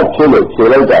န်းတော်ဖြစ်လို့ဖြေ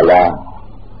လိုက်ကြလား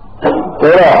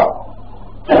ဆိုတော့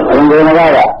ရှင်ကရဏ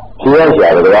ကဖြေရရှာ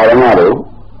တယ်ဒါရမတို့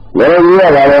လည်းကြီးရ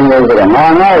တာလည်းမဟုတ်ဆိုတော့ငါ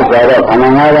ငါ့ဆိုတော့ခန္ဓာ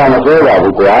ငါးပါးမစိုးပါ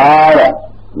ဘူးကွာတဲ့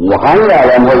ယဟန်က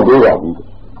လည်းမဟုတ်သေးပါဘူး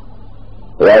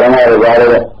ဒါရမတို့ကြားတယ်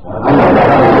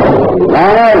ငါ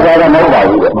ငါ့ဆိုတော့မဟုတ်ပါ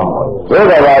ဘူးတဲ့ဆို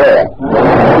တော့ပါလေ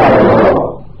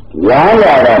ရဟန်က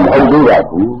တော့မဟုတ်သေးပါ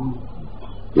ဘူး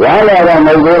ရဟန်ကတော့မ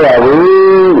ဟုတ်သေးပါဘူး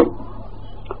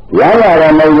ရဟန်က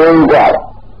တော့မဟုတ်သေးဘူးကွာ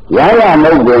ရဟန်ကမ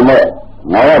ဟုတ်သေးနဲ့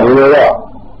ငါကဒီလိုတော့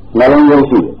နှလုံးသွင်း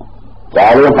ရှိတယ်ဒါ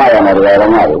လေးဖတ်ရမယ်ဒါရ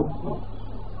မတို့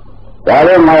ဒါလ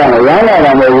ည်းမရဘူးရဟန္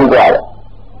တာမဟုတ်ဘူးကြတယ်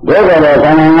ဒါကလည်းခ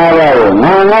န္ဓာငါးပါးကို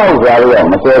ငါငါ့ဥစ္စာတွေက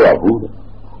မဆွဲပါဘူး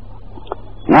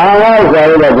ငါငါ့ဥစ္စာ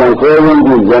တွေကပြန်ဆွဲရင်း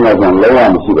ပြီးကျန်တဲ့ပြန်လုံးဝ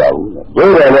မရှိပါဘူးဒါက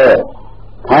လည်း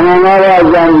ခန္ဓာငါးပါးအ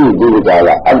ကြောင်းကြီးဒီက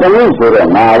လာအတမိဆိုတဲ့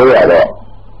နာလေးရတော့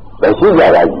မရှိကြ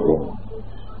တာကြီးတယ်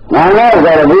ငါငါ့ဥစ္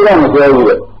စာတွေပြီးတော့မဆွဲဘူး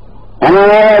တဲ့ခန္ဓာ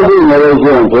ငါးပါးရှိနေလို့ရှိ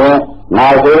ရင်ငါ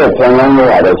ဆိုတဲ့ဆံလန်းလေး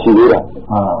ရတယ်ရှိသေးတာ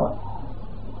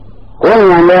ကိုယ်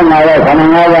ဉာဏ်နဲ့မှာတော့ခန္ဓာ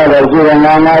ငါးပါးတော့ရှိတယ်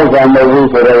ငါငါ့ဥစ္စာမဟုတ်ဘူး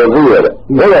ဆိုတော့သိရတယ်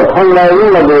ဒါကခန္ဓာ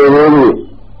ကြီးမတည်ဘူး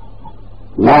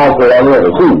ငါဆိုတာလည်း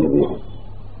ရှိနေပြီ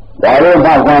ဒါလည်းမှ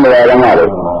တ်ခံရတယ်ဓမ္မ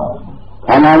လို့ခ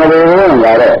န္ဓာမတည်ဘူး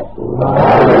ငါတဲ့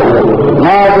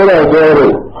ငါဆိုတဲ့ဆို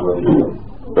လို့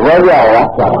သဘောကျလား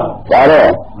ဒါတဲ့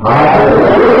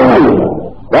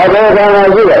ဒါကခန္ဓာ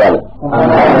ရှိတယ်လား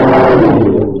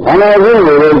ခန္ဓာရှိ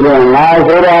နေလို့ကျင်ငါ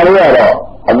ဆိုတာလေးကတော့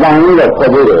အတန်ကြီးတော့ဖြ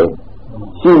စ်သေးတယ်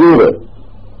ရှိသေးတယ်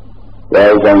ဒါ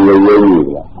ကြောင့်လည်းရင်းနေ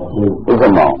လားဥက္က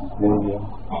မောင်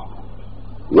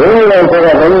ရင်းနေဆို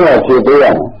တော့ဘယ်လိုဖြေပေးရ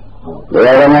မ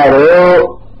လဲဒါကမှတော့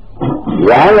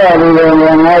ရဟန်းတော်ဒီလို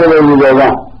ငါးလိုဒီလိုက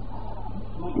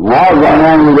ငါးဇာန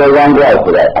ဒီလိုကံကြ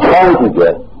ဆိုတာအကောင်းကြီးတ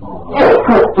ယ်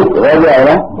ဒါကြလား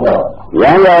ရဟ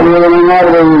န်းတော်ဒီလိုငါး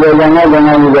လိုဒီလိုကငါးဇာန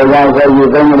ဒီလိုကံဆိုပြီး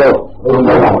သုံးလို့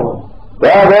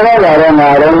ဒါဘယ်လိုလာတော့ငါ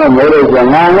တော့မလို့ဆို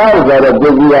ငါငါ့ဆိုတော့ပြ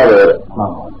ည့်စည်ရတယ်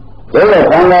ဒါက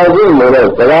ခန္ဓာရှိလို့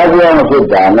စကားပြောမဖြစ်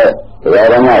တာနဲ့တရား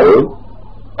ဓမ္မတွေ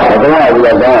အတ္တမ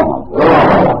ပြီးတော့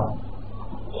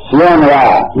ရှင်းမ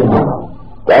လား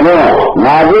ဒါနဲ့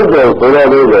ငါပြည့်တယ်ဆိုတော့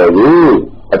လေးပဲဒီ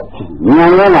ဉာ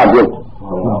ဏ်နဲ့ငါပြည့်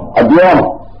အပြော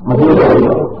မပြည့်ဘူး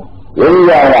ယုံ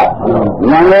ကြတာ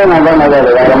နန်းလေးနဲ့တော့မဟုတ်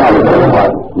ဘူးဓမ္မန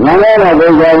န်းလေးနဲ့သိ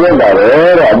ကြရတာလေ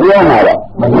တဲ့ပြောမှာတော့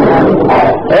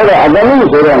အဲ့တော့အတမိ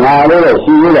ဆိုတော့ငါလေးတော့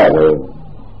ရှိသေးတယ်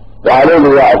ဒါလေးက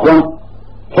အစွန်း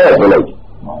ထည့်ပြလိုက်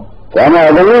ဒါနဲ့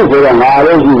အတမိဆိုတော့ငါ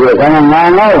လေးရှိသေးတယ်ဒါနဲ့ငါ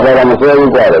နောက်ဆိုတော့မဆွဲ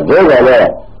ဘူးကြတယ်ဒါကလည်း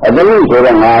အတမိဆို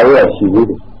တော့ငါလေးရှိသေး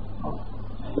တယ်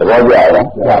သဘောကျလား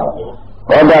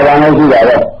ဘောတာကလည်းရှိတာ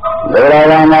လေဒေဝ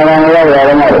ရာနာကလည်းရတ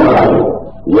ယ်မဟုတ်ဘူး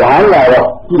ရဟန်းလာတော့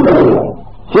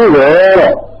ရှိတယ်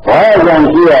တဲ့ဘာကြောင့်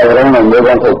ရှိရတယ်လဲမြေက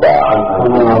ထုတ်တာ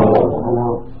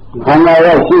ခန္ဓာရ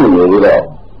ရှိနေပြီးတော့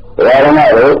ဒရာရမ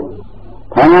တို့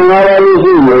ခန္ဓာ၅ပါး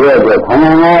ရှိနေတဲ့အတွက်ခန္ဓာ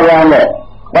၅ပါးနဲ့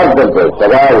ပတ်သက်တဲ့စ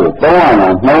ကားကိုသုံးရမ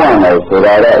ယ်နှောင်းရမယ်ဆို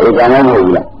တာလည်းဧကံနဲ့မဟုတ်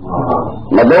ဘူးလား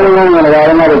မသုံးလို့ဒရာရ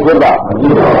မတို့ဖြစ်တာ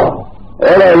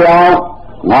အဲ့ဒါကြောင့်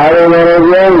ငါတို့လည်း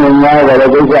ပြောနေများတယ်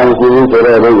ကိစ္စမရှိဘူးဆို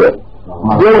တော့ဒီက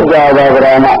ပြုတ်ကြတာကရ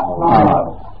ဏ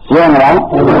ရှင်းမလား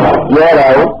ပြောတာ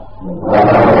ကို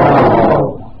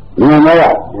မြင်မ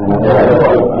လား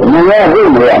မြင်ရပြီ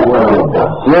မလား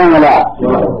ရှင်းမလား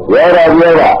ပြောတာ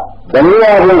ပြောတာတနည်း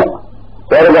အားဖြင့်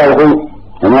ဒါကအခု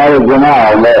အများကြီးကျမ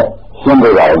အောင်လဲရှင်းပြ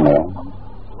ပါဦးမယ်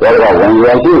ဒါကဝင်ရ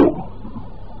ရှိ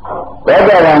ဘောဓ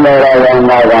ဂံတော်ရယ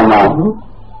နာကမှာ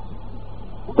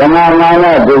ဓမ္မနာ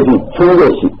နဲ့ဒုတိချင်းရ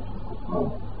ရှိ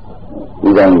ဒီ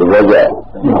ကံဒီဘောကြ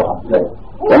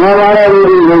ဓမ္မနာနဲ့ဒု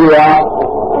တိချင်းက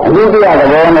အဓိကသ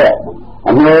ဘောနဲ့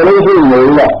အမြဲလေးရှိနေ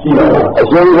လားအ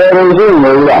ရှင်ကိုယ်ရှိ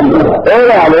နေလားအဲ့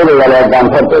ဒါလေးတွေကလည်းတန်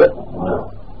ဖတ်တယ်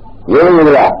ရင်းနေ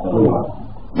လား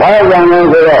ဘာကြောင့်လဲ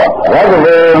ဆိုတော့ဘာ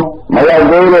လို့မရောက်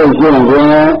သေးလို့ရှိရ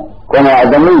င်ခန္ဓာအ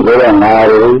တမိဆိုတဲ့ငါ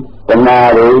တွေတဏှာ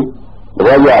တွေသ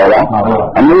ဘောကျလား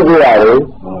အမှုတရားတွေ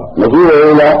မရှိ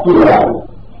ဘူးလားရှိလား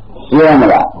ရှင်းမ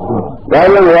လားဒါကြော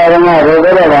င့်ဝါဒနာတွေ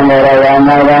တော့ဗံတော်ရဝ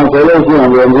နာကံဆိုလို့ရှိရ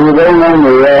င်ဒီသုံးလုံး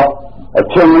တွေရောအ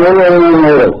ချင်းမျိုးမျိုး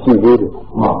မျိုးရှိသေးတယ်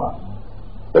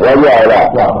သဘောကျလား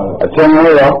အချင်း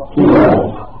မျိုးရော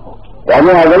ဒါ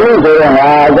မှအတမိဆိုတဲ့ငါ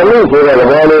အတမိဆိုတဲ့သ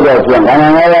ဘောလေးတော့ပြန်ခန္ဓာ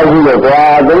၅ပါးရှိတယ်ကွာ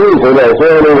အတမိဆိုတဲ့ဆွဲ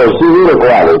လေးတော့ရှိသေးတယ်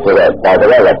ကွာလို့ဆိုတော့ဒါတ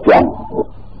ကယ်ကပြန်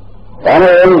ဒါ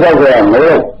နဲ့အဲ့ဒီဆောက်ရမယ်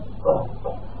ဟုတ်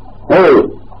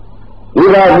ဒီ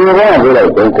ကဒီကပြောလိုက်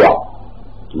တော့ကွာ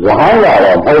ရဟန်းလာ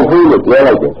တော့ဟုတ်ဘူးလို့ပြော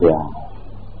လိုက်တယ်ဆရာ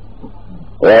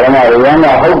ဘယ်မှာရဟန်းက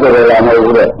ဟုတ်တယ်လားမဟုတ်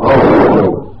ဘူးလေရဟ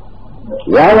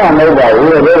န်းကမဟုတ်ပါဘူး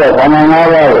လေဒါကခန္ဓာ၅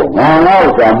ပါးကိုငါငါ့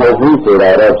ကိုမဟုတ်ဘူးဆိုတာ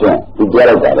တော့ဖြင့်ဒီပြော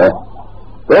လိုက်တာလေ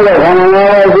ဒါကခန္ဓာ၅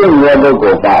ပါးရှိနေတဲ့ပုဂ္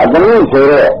ဂိုလ်ကအတ္တမိဆို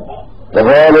တဲ့သ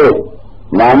ဘောလေး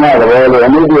နာမသဘောလေးအ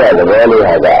နိတ္တသဘောလေး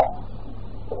ဟာက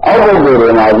အောက်ပုဂ္ဂိုလ်တွေ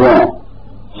မှာချင်း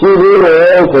ရှိသေးတ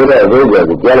ယ်ဆိုတဲ့ဒုက္ခ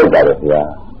ကိုပြောလိုက်တာလေဆရာ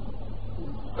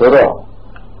ဆိုတော့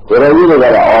ဒီလိုကြီးတွေ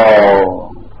က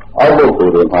အောက်ပုဂ္ဂို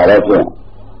လ်တွေမှာလည်းဖြင့်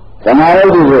သမာဓိ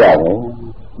ရှိနေတာပဲ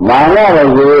မာနလည်း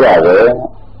ရှိနေတာပဲ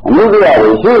အနိတ္တလ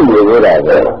ည်းရှိနေနေတာ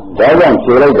ပဲဒါကြောင့်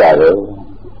ဖြေလိုက်တာပဲ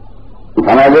ခ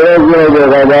န္ဓာတွေကြည့်ကြ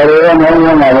တာဒါတွေရောမဟု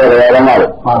တ်မှာပဲဓမ္မတွေ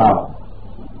မော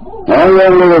င်ရုံ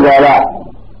လေးကလည်း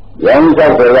ရောင်းချ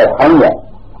က်တွေခေါင်းတယ်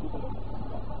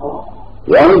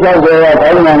ရောင်းချက်တွေခေါ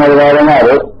င်းနေတယ်ဓမ္မ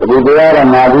တွေဒီတရားရ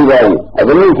မှာပြီးပါပြီအတ္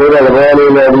တိဆိုတဲ့ဘော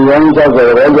လေးလည်းဒီရောင်းချက်တွေ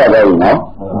ရောကြတယ်နော်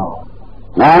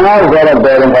နာနာဆိုတဲ့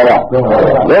ပေရင်ပါလားဒါက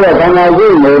ခန္ဓာရှိ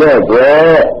နေတဲ့အတွက်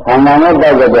ခန္ဓာနဲ့ပ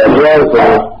တ်သက်တဲ့ပြောဆို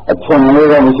အချင်းလေး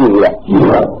တော့မရှိဘူးလား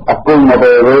အကုန်မ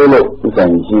ပေဘူးလို့ဥစ္စာ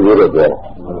ရှိသေးတယ်ပြော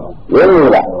ရင်း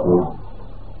လို့လား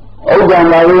ဥဒ္ဒံ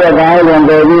ပါဠိကဘာလို့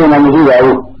တယ်ပြီးမှမရှိပါ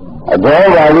ဘူးအဘော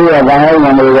ပါဠိကဘာလို့မှ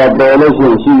မလို့တယ်လို့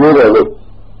ရှိသေးတယ်လို့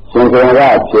ရှင်ရှင်က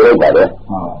ဖြေလိုက်ပါတယ်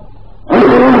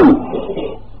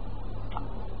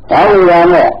ဒါဝိရ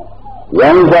နဲ့ယံ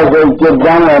သက်ကိုจิตတ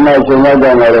န်းနဲ့ရှင်ရောက်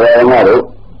တဲ့နေရာမှာတို့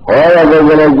ဟောရတဲ့က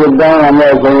လေးจิตတန်း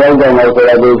နဲ့ရှင်ရောက်တဲ့နေ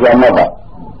ရာဒီဆမတ်ပါ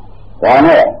ဒါ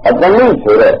နဲ့အတ္တမိ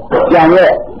ဆိုတဲ့ကြံ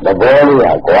တဲ့သဘောလေး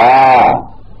ဟာကွာ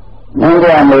မင်းက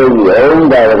မေးပြီးအုံး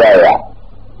တာကရ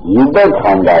ဤသက်ခ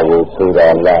န္ဓာကိုဆိုတာ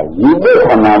လားဤသက်ခ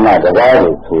န္ဓာမှာတကား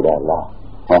ကိုဆိုတာလား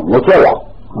ဟောမချက်လား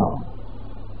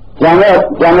ကြံတဲ့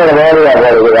သဘောလေးကဘာ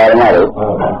လို့ဒီကောင်မလို့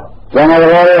ကျန်တဲ့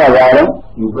ဘောလေးကဘာလဲ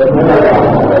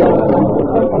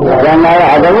ကျန်တာ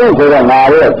အတ္တမိဆိုတော့ငါ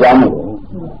လေးကကျမ်းတယ်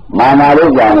မာနာ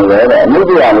လေးကျမ်းနေတယ်တဲ့အနုတ္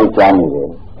တရာလေးကျမ်းနေတယ်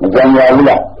မကျမ်းရဘူး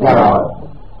လား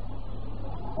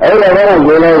အဲ့ဒါကတော့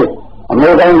ဒီလိုအမေ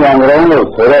တိုင်းကံကြုံလို့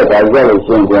ဆိုတဲ့အခါကျလို့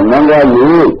ရှင်းပြန်မင်းကယူ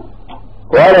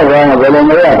ခေါ်တဲ့ကောင်ကဘယ်လို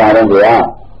မရတာလဲဗျာ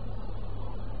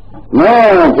မ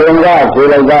င်းကျင်ကဖြေ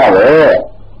လိုက်တာပဲ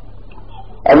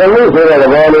အတ္တမိဆိုတဲ့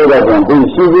ဘောလေးတော့သူ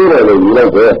ရှိသေးတယ်လို့ယူလို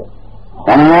က်တယ်ခ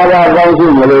န္ဓာဘာကောင်းရှိ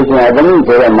မလို့ရှိရင်အတ္တမိ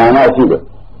ဆိုတဲ့မာနရှိတယ်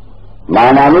မာ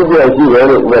နမှုပြည့်ရှိတယ်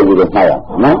လို့ပြောကြည့်လို့မှတ်ရ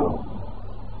နော်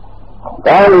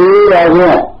ကောင်းပြီဒါဖြ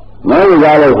င့်မင်း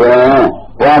ကြားလို့ဆိုရင်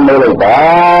ဘွားမိုးလိုက်ပါ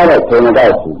တဲ့သင်္က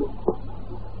န်းရှိတ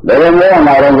ယ်ဘယ်လိုမျိုး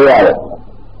မှတော့ပြရတယ်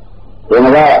သင်္က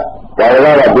န်းဘာ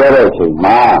လို့လဲပြောတဲ့အချိန်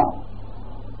မှာ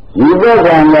ဒီဘက်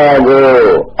ကံကို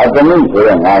အတမိဆို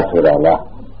တော့ငါဆိုတာလား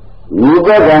ဒီဘ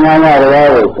က်ကံကတရား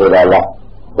ကိုဆိုတာလား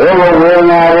ဘယ်လိုဝေဒ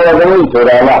နာကိုအတမိဆို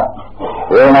တာလား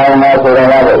ဝေဒနာငါဆိုတာ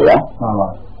လားဗျာ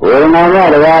ဝေဒနာက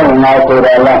တရားကိုငါဆို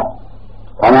တာလား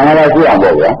ခန္ဓာငါးရှိအောင်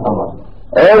ပေါ့ဗျာ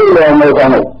အဲ့ဒီလိုမျိုးကော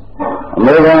င်းလို့အ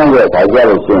မေကလည်းဒါကြ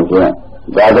လို့ရှင်းရှင်း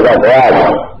ဒါတကတရား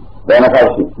ဘယ်နှခါ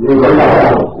ရှိ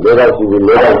၄ခါရှိပြီ၄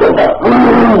ခါရှိတာ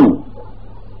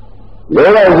၄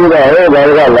ခါရှိတော့ဟဲ့ဒါ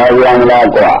ကလာပြန်လား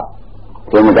ကွာ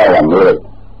သင်္ကြန်ကမေးလိုက်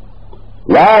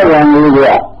လာပြန်ပြီက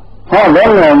ဟောလ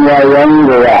ည်းငယ်ငယ်ရင်း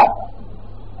တွေက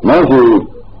မရှိ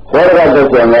သောရကတည်း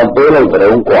ကပေးလိုက်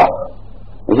ကြုံကွာ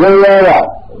အရှင်ရက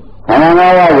ခန္ဓာ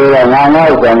ငါးပါးကငါ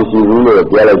ငါ့ဆံရှိဘူးလို့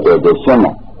ပြောလိုက်တယ်ရှင်းတ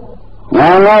ယ်ငါ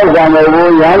ငါ့ဆံမဟုတ်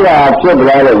ဘူးရဟန္တာဖြစ်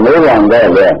လာတဲ့မေးပြန်တဲ့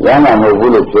လေရဟန္တာမဟုတ်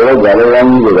ဘူးလို့ပြောလိုက်ကြတယ်ရင်း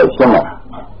ကြီးတွေကရှင်းတယ်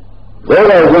ဒါ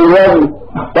တော့ရှင်ရ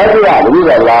တတိယတတိ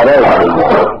ယလာတဲ့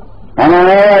ခန္ဓာ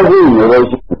ငါးပါးရှိနေလို့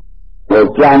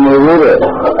ကြံနေလို့တဲ့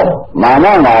မာန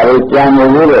နာလေးကြံနေ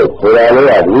လို့တဲ့ဆိုရလေး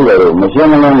ကဒီလိုမရှင်း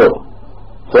မလို့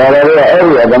ဆိုရလေးကအဲ့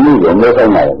ဒီအတမိကိုမေးဆို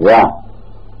င်တယ်ဗျာ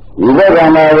ဒီဘက်ကံ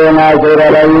ဝေဒနာဆိုရ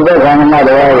လားဒီဘက်ကံမှာတ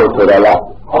ရားကိုဆိုရလား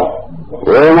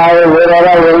ဝေဒနာကိုဆိုရ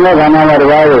လားဝေဒနာကံမှာတ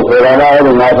ရားကိုဆိုရလားအဲ့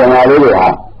ဒီငါဆန္ဒလေးတွေဟာ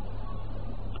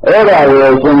အဲ့ဒါ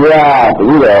ကိုရှင်ပြ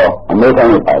ဒီတော့အမေးဆိုင်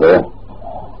ပါတယ်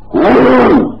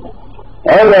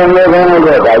အဲ့ဒါမေးဆိုင်လို့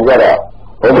ဒါကြတော့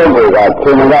ဘုဒ္ဓဘုရားခ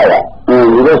င်ဗျာဒီ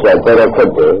လိုဆိုတော့ခက်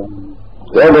တ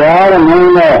ယ်ဒါတော့မ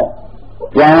င်းနဲ့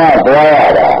ပြန်ရသွားရ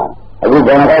တာအခုဘ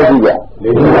ယ်နှခါရှိကြ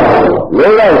၄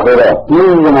လောက်ဆိုတော့ဒီ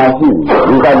ကနာရှိ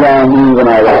ဒီကကြံဒီက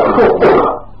နာလား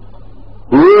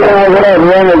ဒီကနာဆိုတော့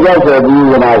ဘယ်နဲ့ကြောက်ဆိုဒီ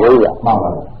ကနာဆိုကြမှန်ပါ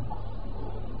ဘူး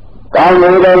ကောင်း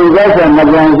လို့တော့ကြောက်ဆိုမ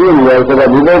ပြန်ရှိနေရဆိုတော့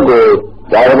ဒီလိုတွေ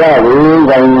ဒါကလည်း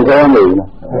ခိုင်းကောင်းနေတယ်ဒါ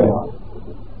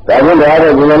ကြောင့်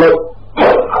တော့ဒီလိုလို့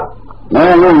မ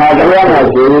င်းကငါတရားမှာ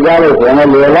ခြေရသားလို့ဆိုရင်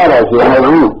လေလာတော့ခြေမ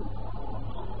ဘူး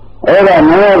အဲ့ဒါ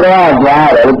မင်းကကြား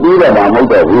ရတယ်ပြီးတော့မှမဟုတ်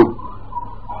တော့ဘူး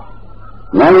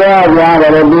မင်းကကြားရ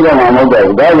တယ်ပြီးတော့မှမဟုတ်တော့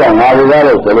ဘူးဒါကြောင့်ငါလူသား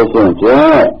လို့ဆိုလို့ရှိရင်ဖြင့်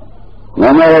မ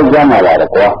င်းလည်းကြားမှာလား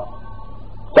ကွာ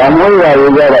သမုဒ္ဒရာ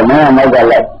ရေးကြတော့မင်းကနောက်က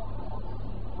လိုက်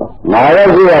ငါလ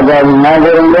ည်းရှိရသွားပြီငါ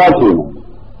ကိုယ်ရင်ကြားချင်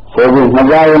ဆိုပြီးမ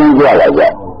ကြားရင်ကြွလာကြ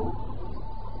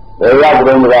ဘယ်ရောက်ကြ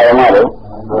မှာလဲမလို့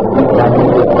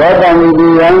ဘောတန်ဒီ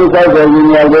ရန်စောက်တဲ့ညီ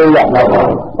မလေးက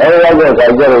အဲ့ရတဲ့ကြ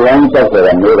ကြရန်စောက်တ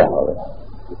ယ်နေတာ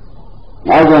။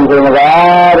နောက်ဆုံးက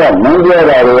တော့မင်းပြော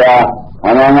တာတွေကအ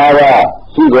နန္တက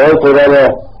ရှိတယ်ဆိုတော့လ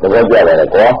ည်းသဘောကျတယ်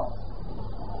ကွာ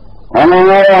။အနန္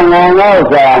တကငါငေါ့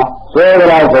စာဆွဲကြ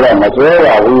လားဆိုတော့မဆွဲ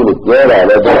ပါဘူးလို့ပြောတာ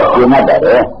လည်းပြင်မှတ်တ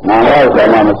ယ်။ငါငေါ့စာ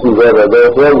မှမရှိသေးတော့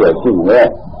ဆွဲရရှိမယ်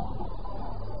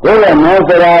။ဒါကမောစ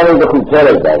ရာလေးတစ်ခုဆွဲ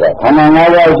လိုက်တာကခန္ဓာ၅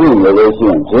ပါးရှိနေလို့ရှိ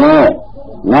ရင်ဖြင့်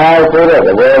ငါဆိုတဲ့သ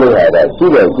ဘောလေးဟာရှိ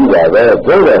တယ်ရှိတာပဲ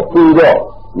ပြောတော့ပြီးတော့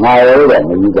ငါရောတော့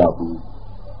မကြီးတော့ဘူး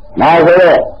ငါဆို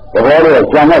တဲ့သဘောလေးက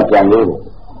ကြံတော့ကြံလေးတယ်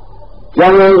ကြံ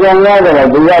ရင်ကြံရတယ်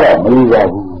သူရတော့မကြီးတော့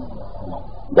ဘူး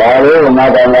ဒါလေးကငါ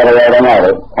တောင်းတာရတော့ငါလေ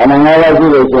ခန္ဓာ၅ပါးရှိ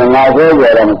လို့ရှိရင်ငါဆိုကြ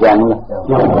တော့မကြံဘူးဒါ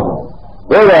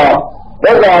တော့သ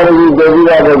က်သာရည်ကြည့်ပြီး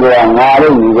တော့ကငါ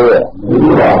လို့ညီလို့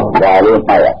ဒါလေး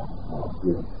မှတ်ရ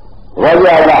ဘာကြ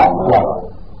လား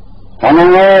ခန္ဓာ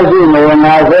၅ပါးရှိနေ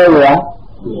ငါဆိုကြ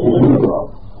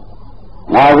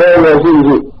ငါဆိုလို့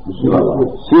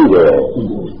ရှိတယ်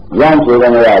ရမ်းပြေတ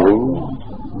ယ်မရဘူး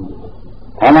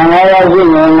ခန္ဓာ၅ပါးရှိ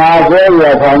နေငါဆိုရ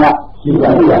ထာဏ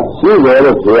ရှိတယ်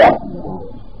လို့ပြောရ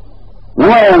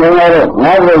ငါရင်လည်းတော့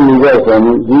ငါ့ကိုယူခဲ့ဆိုရင်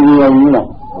ဒီလိုမျိုးလား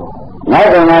ငါ့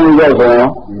ကငါယူခဲ့ဆိုရင်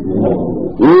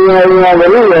ဒီလိုမျိုးဘယ်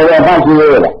လိုလဲဖတ်ရှိရ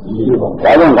လားဒါ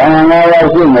ကြောင့်ခန္ဓာ၅ပါး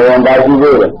ရှိနေရင်ဒါရှိ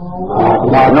သေးတယ်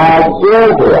ငါရှ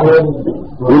င်းဆိုတာ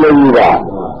ဒီလိုမျိုးပါ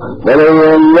ဘယ်လို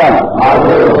ရ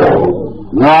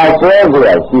ငါဆွဲကြရ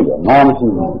ရှိတယ်ငါမရှိ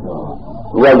ဘူး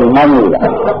ဒီကမှမလို့လား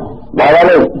ဘာ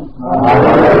လို့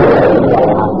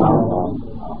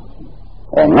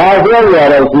ငါဆွဲကြ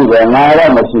ရရှိတယ်ငါ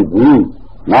တော့မရှိဘူး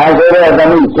ငါဆိုတဲ့တ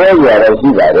မိဆွဲကြရရှိ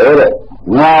ပါတယ်တဲ့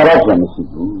ငါတော့ပြန်မရှိ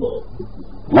ဘူး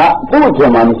ငါသူ့ပြ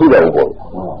န်မှမရှိတော့ဘူးပေါ့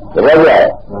ဒါကြ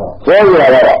ဆွဲကြရ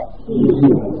တော့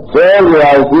ဆွဲကြရ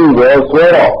ရှိတယ်ဆွဲ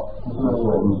တော့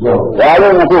ဒါလ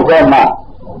ည်းမဟုတ်ခဲ့မှာ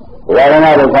ဒါကလ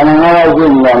ည်းခန္ဓာ၅ပါးရှိ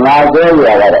နေငါဆွဲကြ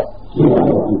ရတော့ဒါ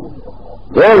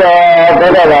တော့တ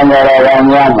က္ကဗံတော်က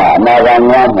များမှာအနာဂံ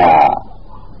များမှာ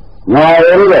ငါရ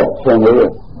ည်တဲ့ဆင်လေး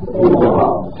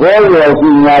ဆွဲကြရရှိ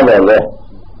များတယ်လေ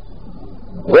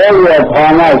ဆွဲကြဌာ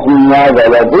နရှိများတယ်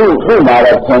လေသူမှာ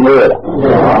တော့ဆင်လေးရ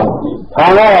ဌာ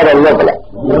နရတော့လွတ်ပလား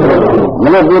မ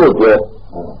လို့ပြောလို့ပြော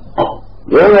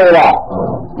ရုံးရလား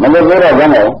မလို့ပြောတော့ဘယ်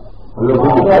နဲ့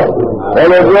ဘယ်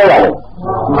လိုပြောတာလဲ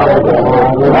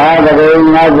ငါတကယ်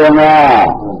ငါကျမ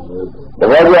တ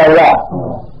ကယ်ပြောလား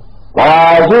ဘာ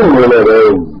ရှိနေလို့လဲ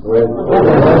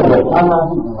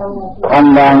ခန္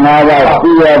ဓာ၅ပါးပြ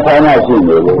ည့်ရဌာနရှိ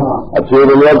နေလို့အဖြေ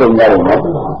တွေတုံကြတယ်နော်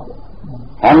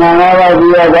ခန္ဓာ၅ပါးပြ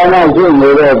ည့်ရဌာနရှိနေ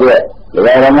တဲ့အတွက်ဒီ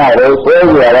ဓမ္မတွေဆွဲ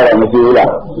ကြရတာမရှိဘူး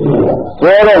လား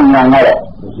ဆွဲတဲ့ဉာဏ်နဲ့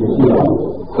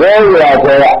ဆွဲရ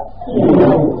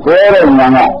ဆွဲတဲ့ဉာ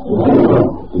ဏ်က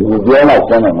ဒီပြောလိုက်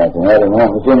စမ်းတယ်ကျွန်တော်တို့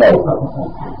မရှင်းနိုင်ဘူး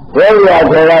ဆွဲရ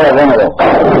ဆွဲရတဲ့ဘယ်နဲ့လဲ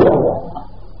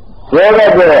ဆွဲတဲ့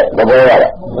သဘောရတ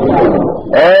ယ်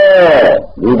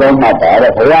ဒီတော့မှတာ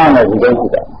တဲ့ဘုရားနဲ့ဒီတော့ဖြ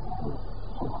စ်တာ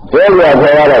ဆွဲရဆွဲ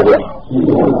ရတဲ့ပြ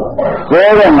ဆွဲ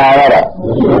တဲ့နာရတာ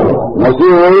မရှိ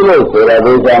ဘူးလို့ဆိုတဲ့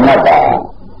ဒီကမှတ်တာ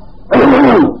ဒါ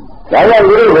ကြောင့်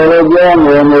ဒီလိုပဲပြော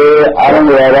နေအာရုံ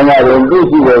တွေဓမ္မတွေသိ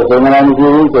ရှိတယ်ဆိုမှမရှိ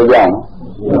ဘူးဆိုကြအောင်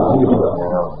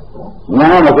ငါ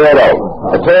မပြောတော့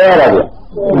အဆွဲရတာပြ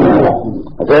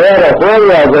အဆွဲရတော့ဆွဲ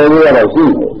ရဆွဲရတော့ရှိ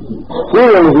တ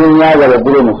ယ်ရှိများကြတယ်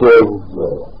ပြီးလို့မဆွဲဘူး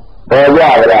ပေါ်ကြ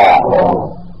လား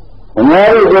အများ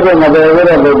ကြီးဆိုတော့မပေါ်ရ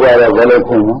တဲ့လုပ်ကြတော့ဘယ်လို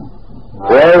ဖြစ်လဲ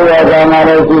ဆွဲရတာမှလ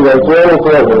ည်းရှိတယ်ဆွဲလို့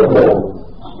ဆွဲတယ်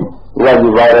လက်ကြ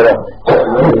ည့်ပါတော့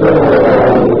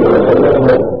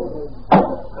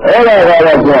အဲ့ဒါက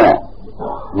တော့ကျန်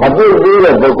မပြည့်သေး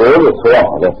တဲ့ပုဂ္ဂိုလ်လို့ဆိုရ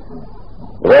မှာလေ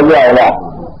ဘယ်ကြောက်လား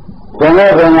သင်္ဃ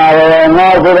သင်္ဃရောငါ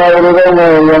ဆိုတာဒီလို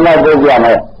မျိုးရမတ်ပြပြမ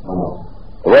ယ်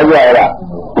ဘယ်ကြောက်လား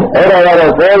အဲ့ဒါက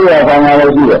တော့ဆွဲရသံဃာ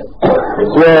လို့ရှိတယ်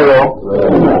ဆွဲတော့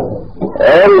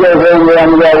အဲ့ဒီလိုဆိုရင်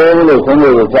မရဘူးလို့ဆုံး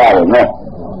လို့ကြားတယ်နော်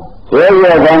ဆွဲရ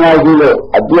သံဃာရှိလို့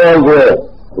အပြည့်ဆွဲ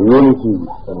ရင်းရှိ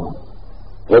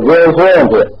ဒီလိုဆွဲရင်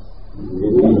ဒီ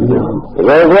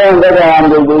လိုဆွဲရင်တရားမှမ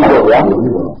သိဘူးဗျာ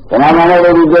ဓမ္မနာလ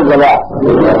ည်းဒီကျက်ကလား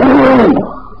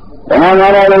ဓမ္မနာ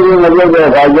လည်းဒီမကျက်တဲ့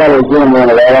ခါကြလို့ရှင်းနေ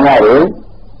တယ်ဓမ္မတွေ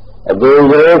အတူ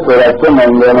တူဆိုတာရှင်းနို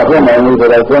င်တယ်မဖြစ်နိုင်ဘူးဆို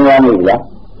တာရှင်းရမိလား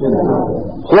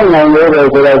ရှင်းနိုင်တယ်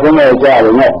ဆိုတာရှင်းနေကြတယ်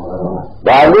နော်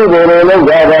ဒါပြီးဒီလိုလုပ်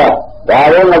ကြတာဒါ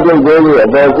လည်းမကျက်သေးဘူးအ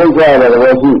ပေါ်စိတ်ကြရတယ်ဘ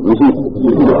ယ်ရှိမရှိ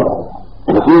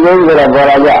မရှိသေးဘူးဆိုတာပေါ်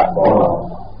လာကြ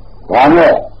ဒါ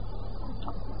နဲ့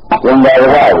သင်္ဘာဝ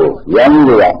ကိုရမ်း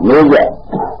လို့မေးကြ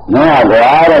မင်းက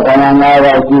ဘာတဲ့ခန္ဓာ၅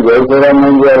ပါးရှိတယ်ဆိုတော့မ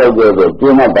င်းပြောလိုက်တယ်ပြ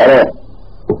င်းတ်တယ်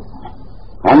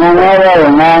ခန္ဓာ၅ပါး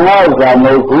ကိုငါငါ့ဥစ္စာမ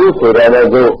ဟုတ်ဘူးဆိုတော့လည်း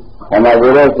သူခန္ဓာကို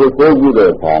ယ်ရဲ့စိတ်ဆိုးကြည့်တဲ့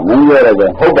အခါမင်းပြောရတ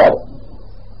ယ်ဟုတ်ပါ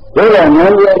တယ်ဒါကြောင့်မ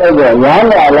င်းပြောလိုက်တော့ရမ်း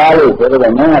လာလားလို့ဆို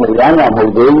တော့မင်းကရမ်းလာမဟု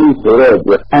တ်သေးဘူးဆိုတော့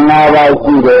ခန္ဓာ၅ပါး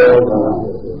ရှိတယ်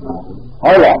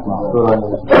ဟုတ်လား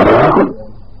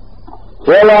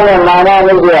ဆွဲလာတဲ့မာန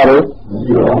လို့ပြောရတယ်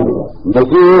မ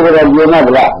ရှိဘူးဆိုတော့ပြင်း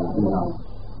တ်လား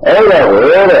အဲ့ဒါ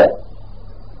ဝဲတဲ့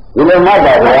ဒီလိုမှတ်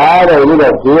ပါဗျာတဲ့ဒီ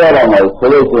လိုဖြေရတာမှဆို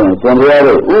လို့ရှိရင်သင်တရား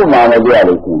တွေဥမာနဲ့ပြ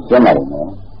လို့ရှိရင်ရှင်းနိုင်တယ်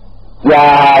။ကြာ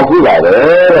ရှိပါတယ်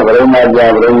တဲ့ဘယ်လိုမှကြာ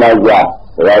ဒါမှလ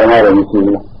ည်းမရှိ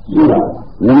ဘူးလား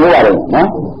။မြင်ရတယ်နော်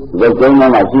။ဒီကျင်း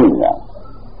မှာရှိနေတာ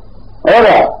။အဲ့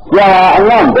ဒါကြာအ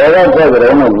နံ့ဘယ်တော့ဆက်ကြတ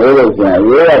ယ်လို့မေးလို့ရှိရင်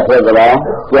ရေးရဆက်ကြလား၊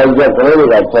ကြောက်ကြကလေး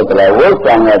တွေကဆက်ကြလား၊ဝိ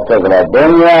သံကဆက်ကြလား၊ဘယ်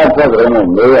များဆက်ကြတယ်လို့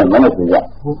မေးရမနဲ့ပြကြ။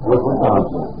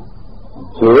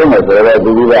ဆိုရမယ်ဆိုတော့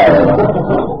ဒီလိုပါ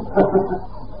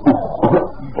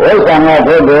ဝိသံဃာ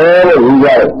ဖြစ်တယ်လို့ယူကြတ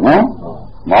ယ်နော်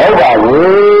မဟုတ်ပါ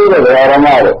ဘူးတဲ့ဓမ္မ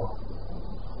တွေ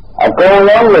အကုန်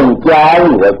လုံးကိုကြား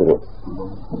ပြီပဲသူတို့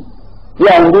ပြ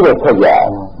န်ပြီးတော့ဆက်ကြတယ်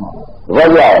ဘာ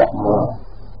ကြောင့်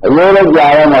အမျိုးလည်း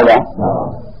ကြားရမှာလား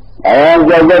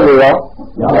ကြောက်တဲ့လူရော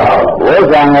ဝိ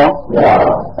သံဃာ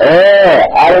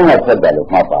အားလုံးနဲ့ဆက်တယ်လို့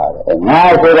မှတ်ပါတယ်ငါ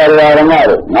ဆိုတာဓမ္မ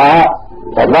တွေငါ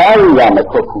သဘာဝကမ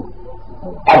ထွက်ဘူး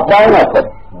အပေါင်းနဲ့ဆက်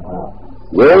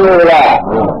ရေလို့လား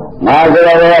ငါဆို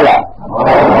တာရောလား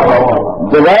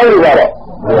တကားကြီးကတော့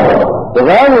တ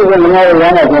ကားကြီးကငါ့ရ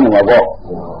မ်းနေတယ်မှာပေါ့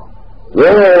ရေ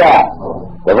လို့လား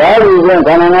တကားကြီးကခ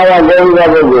န္ဓာငါးပါးကိုယ်ကြီးက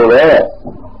ပုဂ္ဂိုလ်ပဲ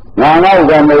ငါငါ့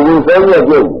ကမဟုတ်ဘူးဆုံးရ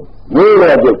ပြုတ်ရေးရ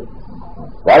ပြုတ်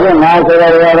ဒါကြောင့်ငါဆိုတာ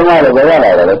ဓမ္မတွေဘယ်ရ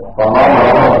လာတယ်လဲ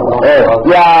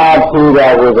ကြာဖြူတာ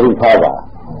ကိုသိထားပါ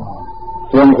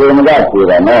ရှင်ကိုမကဖြူ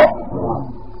တာနော်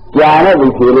ကြာနဲ့ဒီ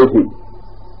ဖြူလို့ရှိ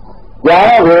ကြာ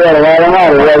တော့ဘယ်ရဓမ္မ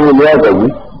တွေလည်းလျော့တယ်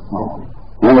ကြီး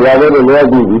မင်းကလည်းလျော့ပြီဟမ်လျော့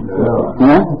ပြီ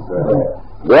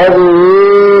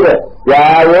တဲ့ကြာ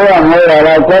ရောမေးရ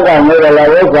လားဆက်ကမေးရလား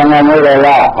ဝိသံကမေးရ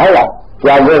လားဟုတ်လား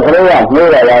ကြာကိုခလေးကမေး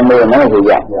ရလားမေးမလို့ဆို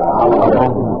ကြ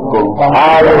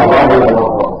အားလုံးအ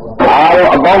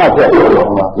ပေါင်းနဲ့ဆက်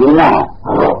ဒီနာ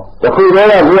တခုတည်း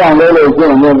ကပြအောင်လို့ရှိ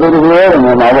ရင်ဒီလိုမျိုး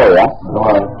နေမှာပေါ့ဗျာ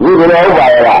ဒီလိုဟုတ်ပါ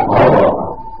ရဲ့လား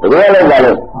တကယ်လို့ပါ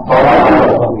လို့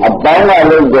အပေါင်းက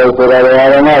လို့ဆိုတော့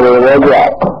ဓမ္မတွေလည်းကြ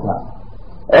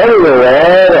အဲ့ဒီလိုပဲ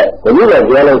တဲ့ဒီလို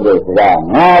ပြောလို့ဆိုစကား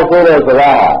ငါဆိုတဲ့စ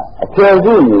ကားအကျဉ်း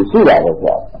စုမျိုးရှိတာပဲ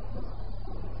ဆို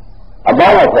အပေါ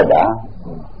င်းကဆက်တာ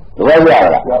တကယ်ကြလား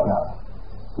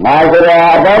ငါဆိုတာ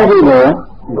အပေါင်းရှိနေ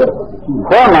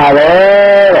ခေါ်မှာပဲ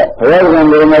တဲ့ဘုရားရှင်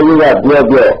လူမကြီးက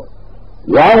ပြော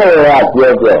然后啊，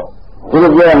别这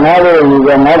个拿着一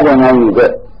个拿着那一个，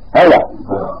好了，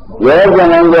也不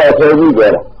能叫手机接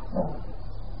了，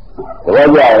我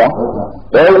叫了，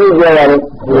手机接了的，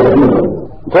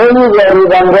手机接的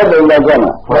咱可都在这呢，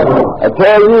手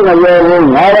机呢就是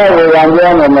拿来我感觉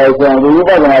呢那些一般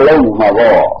的冷嘛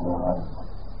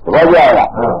不，我叫了，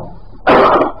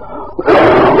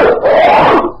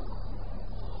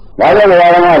拿着我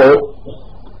那里，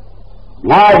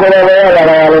拿出来我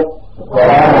来了。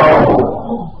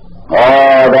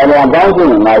大家当心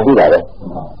买起来的，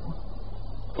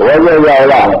我就要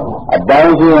了，当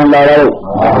心来了。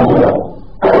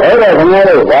什么的，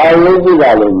我有几个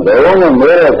人，我们没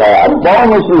有啥，帮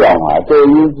不需要嘛，这有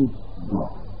几，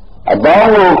帮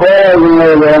不可以，因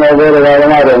为那个什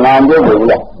么的，难就不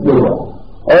了。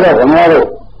什么的，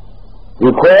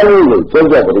你可以就这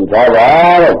个理财吧，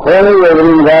可以这个理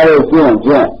财的行，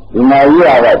你买一样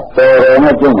的，都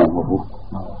那就能不。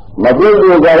Mesti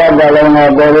kalau dalam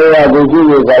boleh ada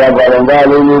juga kalau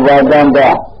dalam juga tanda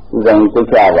yang itu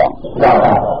siapa?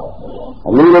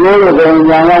 Ini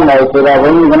jangan mau sudah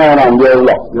pun kena orang dia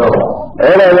lah.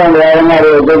 Orang yang ada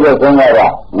itu semua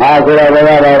lah. Sudah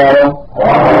ada.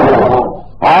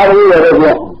 Hari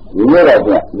ini ini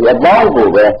dia bangku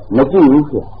mesti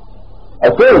itu.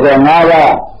 Asal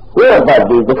ada dia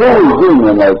pasti betul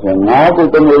ini macam itu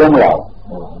temurung lah.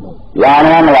 Yang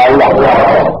mana lah?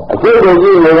 Asal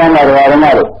ini yang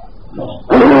ada.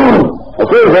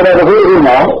 Asal sudah betul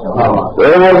ini.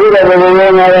 Orang sudah betul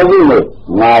ada ini.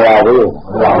 Nada tu.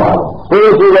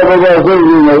 Sudah betul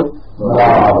ini.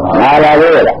 Nada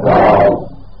tu.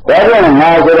 Tapi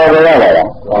nada sudah betul ada.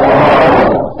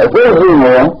 Asal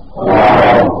ini.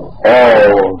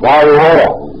 Baru ada.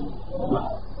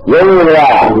 Yang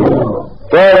lah.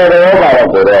 Sudah ada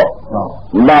betul.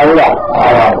 Baru lah.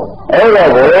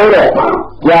 Boleh.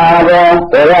 Jangan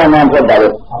orang nampak baru.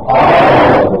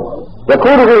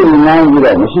 Betul ke ini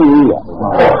juga mesti ini.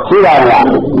 Siapa?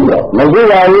 Mesti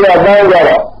lagi ada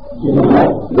juga.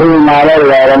 Ini malah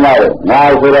orang malah.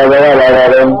 Nah sudah ada.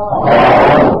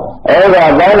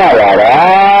 Orang mana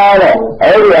ada?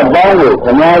 Orang bangku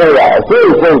semua ada. Sih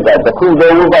betul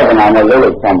bukan nama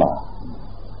lelaki sama.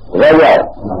 Raja.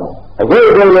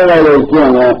 Betul lelaki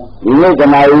ni. Ini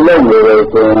kena ulang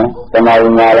begitu, kena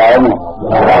ulang ni.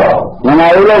 Kena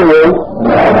ulang ni.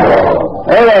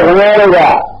 Semua juga.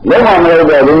 Lama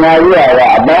mereka dengar dia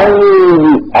abang ni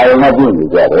ada mati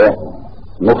juga.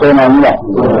 Mungkin mana?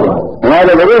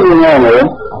 Mana begitu ni?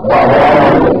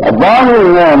 Abang ni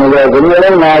dia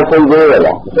masih juga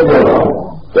lah.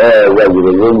 Jadi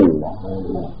begini.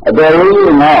 Ada ini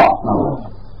nak.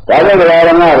 Kalau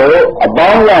orang ada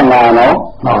abang yang mana?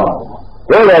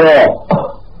 Boleh.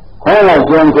 Kalau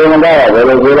jangan dah,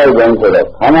 boleh jangan.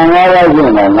 Anak orang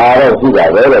jangan, orang tidak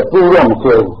boleh. Tidak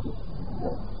mesti.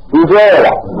 Tidak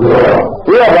lah.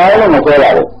 Dia baru mesti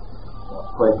lah.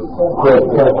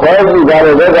 Kalau tidak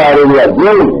ada dia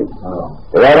jadi.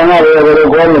 Orang ada boleh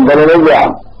jangan.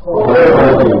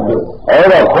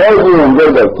 Orang kalau jangan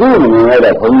jadi ada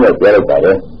punya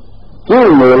cara. Jadi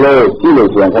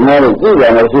jangan kemarin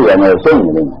jangan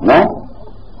sendiri, nah.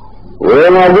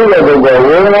 Orang juga juga,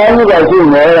 orang juga sih,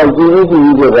 orang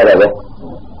juga berada.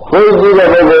 Kau juga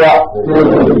berada.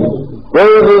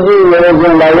 Kau juga orang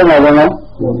lain ada mana?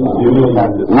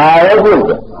 Naya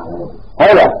juga.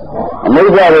 Ada.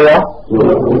 Mereka ada.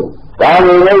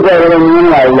 Kami mereka orang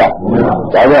mana ada?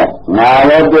 Ada.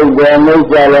 Naya juga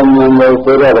mereka orang mana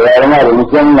sudah orang ada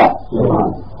macam mana?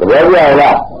 Berapa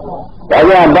ada?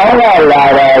 Ada banyak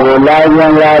ada, lain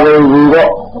ada juga.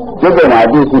 Kita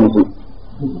nanti sini.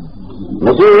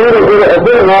 Mesti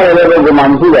itu mana ada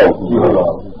manusia.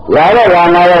 Lalu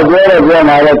ramai dia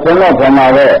mana semua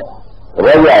ada.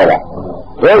 Raja ada.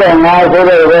 Jadi mana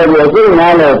itu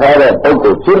mana ada.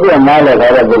 Cuba mana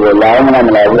ada tu lain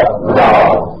mana ada.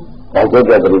 Kalau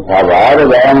kita beritahu ada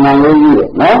yang mana ini,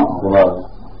 no?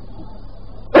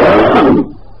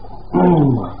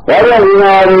 Kalau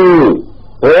ini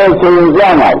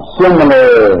sejauh semula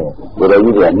berada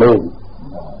di mana?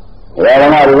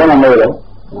 Orang ada mana ada?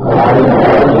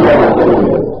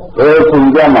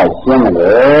 Sehingga masih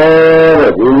ada,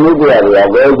 ini dia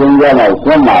ada sehingga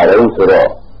masih ada unsur.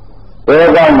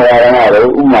 Orang ada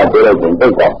umat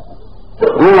berbentuk.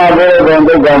 Umat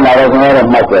berbentuk mana semua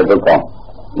masih ada.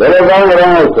 Jadi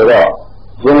orang unsur,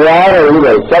 sehingga ada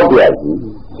juga siapa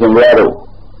sehingga ada.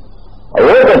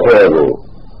 Awak tu,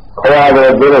 kau ada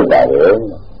berada.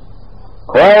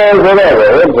 Kau berada,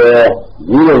 dia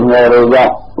ada.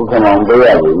 Bukan orang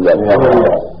berada juga.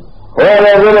 Orang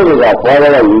berada juga,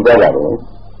 orang juga ada.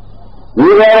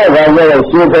 Juga ada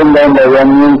siapa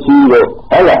yang mencintai,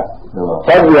 ada.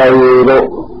 Siapa itu,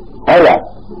 ada.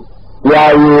 ရာ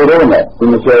ယူတော့နဲ့ဒီ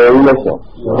မကျော်ဘူးလို့ဆို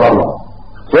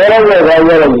ကျော်ရတဲ့ခါ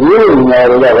ကျတော့ကြီးရည်ငယ်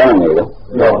တွေကဘာနေလဲ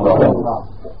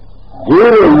ကြီး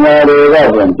ရည်ငယ်တွေက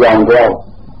ပြန်ကြောင်သွား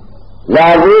လာ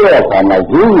ပြီးတဲ့အခါမှာ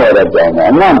ကြီးငယ်တဲ့ကြောင်နဲ့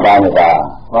အနံ့ပါနေတာ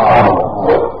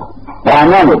ဘာ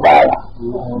နဲ့မပါလား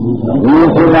ဒီ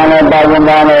စိတ်နဲ့ပါဝင်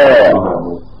တာနဲ့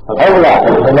ဟုတ်လား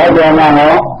ဒါကြောင့်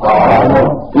နော်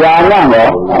ကြာနာတော့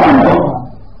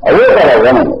အဝိဇ္ဇာကလ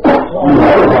ည်း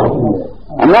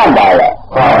အနံ့ပါလား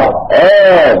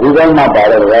ဒီကောင်းမှပါ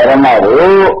တယ်ဝရမတို့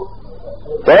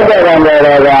သောတရံဒေရ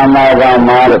ဂာမာဂာ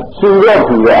မာလို့ဖြူရ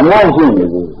ဖြူရအနံ့ရှိနေ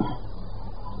ပြီ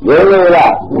ရေလေ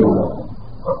လား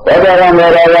သောတရံဒေ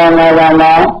ရဂာမာဂာ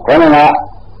မာခေါင်း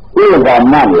ကဥပဒါ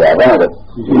မနေရတယ်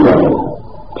ဖြူရ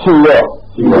ဖြူရ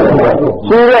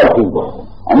ဖြူ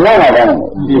အနံ့ကလည်းဒါ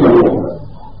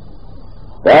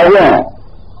ကြောင့်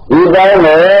ဒီတိုင်း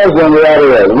နဲ့ရှင်ဘုရား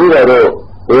ရဲ့လူတော်တို့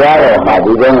တရားတော်မှာ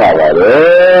ဒီတိုင်းလာပါတ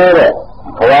ယ်တဲ့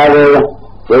ဘုရားကို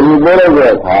ဒီလိုပြောလိုက်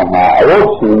တဲ့အခါမှာအဝတ်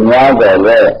ဖြူများတယ်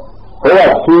လေဘု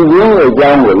ရားဖြူရင်းရဲ့အကြော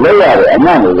င်းကိုလက်ရတဲ့အ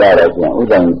နံ့ကိုရတဲ့ပြန်ဥဒ္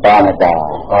ဒံပါမတာ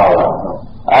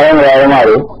အားလုံးရောမ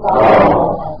လို့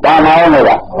ပါမအောင်လို့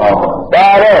လားပါ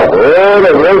တော့ဘုရား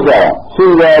ဝိဇ္ဇာဖြူ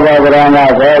ရပါကရဏ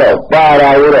ဆိုတော့ပါရာ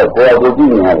ရတဲ့ကိုယ်ကိုကြ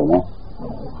ည့်နေရတယ်နော်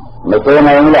မဆို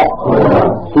နိုင်ဘူးလား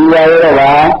ဖြူရရတော့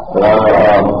ပါ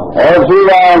ဖြူ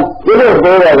ရဒီလို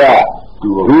ပြောတာက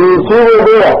ဒီဖြူလို့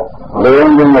ပြောတာ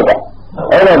လုံးလုံးမက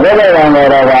အဲ့တော့ဘယ်လိုလဲ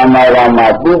တော့ကမာကမှာ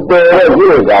သူတော်တဲ့ကြ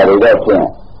ည့်ကြတယ်တော့ဖြင့်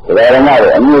ဒီရမ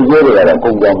ရဲ့အမြင့်ကြီးတွေကတော့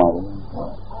ပုံကြမှာ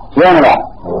ကျန်လား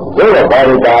ဒီတော့ဘာ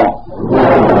လို့တာ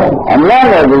အမှန်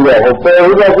နဲ့ဒီရဲ့ပယ်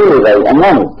ပြီးတော့ကြည့်ရတယ်အမှ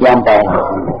န်ပြန်ပါ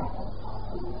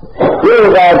ဒီ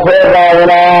ကဖေးပါ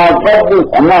လားပတ်ပြီး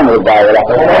အမှန်ကိုပါလားသ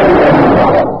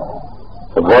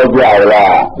ဘောကျ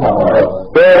လား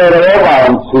ပယ်ရတဲ့ဘာ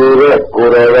ချီတဲ့ကို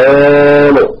ယ်ရယ်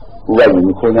လို့ဥပဒေမ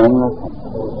ရှိနိုင်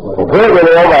ဘူးဘယ်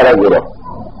လိုပါလဲကြည့်တော့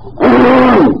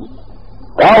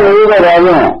ဒါလေးကလည်း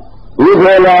ဒီ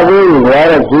ဖေလာပြီးရ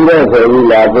တဲ့ဖြူတဲ့ဆိုပြီး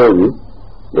လာပြီးဒီ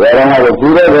ရဟန်းကဖြူ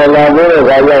တဲ့ဖေလာပြီးတဲ့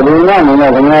ခါကျဒီနာနေ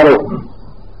နဲ့ခင်ဗျားတို့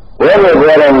ဘယ်လို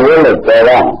ပြောလဲဝိလေတော်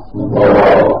လား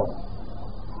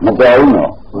မတော်ဘူး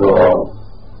နော်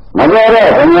မတော်တော့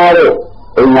ခင်ဗျားတို့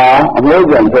အိမ်မှာအမျိုး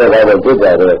ကြံထည့်ထားတဲ့ပြစ်ကြ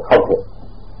တဲ့ခောက်တယ်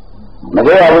မ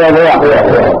တော်ရဘူးလားဘုရားဘယ်ရ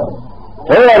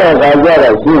တဲ့ခါကျ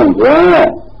တော့ရှင်းကျ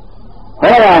င်း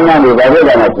ဟဲ့အမှန်ကိုဗာပြ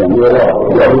တာနဲ့ပြင်ပြီးတော့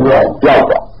ကြောက်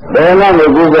တာဘယ်မှမ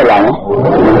ကူးကြလာနဲ့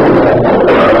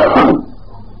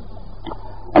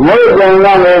အမေကံက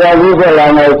နေကူးကြလာ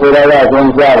မယ်ဆိုတော့သင်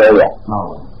ကြားတယ်ဗျ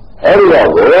အဲ့ဒီတော့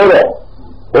ဘယ်တဲ့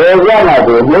ဘယ်ကြမှာ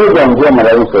ဒီအမေကံပြမ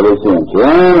လို့ဆိုလို့ရှိရင်ကျ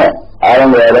င်းတဲ့အာရုံ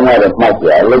ရတဲ့နဲ့မှတ်ကြ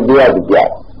အလုပ်တရားကြည့်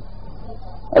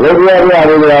အလုပ်တရားရ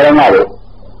တဲ့ရတဲ့နဲ့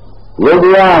လုပ်တ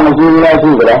ရားမရှိဘူးလားရှိ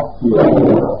ကြလားဒီ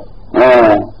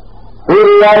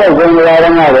ရတဲ့ဇင်ရ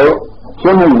တဲ့နဲ့ရှ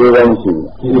င်းမှုလေးပဲရှိတ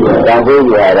ယ်။ကံကိုး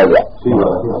ရရကြ။ရှင်း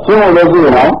မှုလည်းရှိတ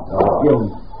ယ်နော်။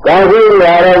ကံကိုးရ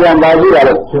ရကြပါကြည့်ရ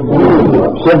လို့ရှင်း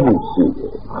မှုရှိတယ်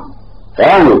။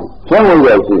ဒါလို့ရှင်းမှုရ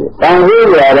ရှိတယ်။ကံကိုး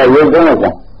ရရရုပ်သုံးလိုက်တာ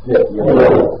။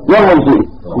ရုပ်မှုရှိ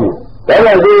။ဒါ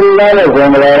ကြောင့်ဒီလိုနဲ့ဇင်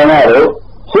ရတဲ့နဲ့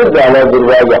ဖြစ်တာလည်းဒီ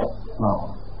လိုကြောင့်။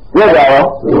ပြတ်တာရော။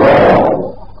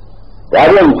ဒါကြော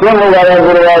င့်ရှင်းမှုရတဲ့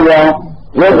ဒီလိုကြောင့်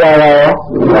မြတ်စွာဘု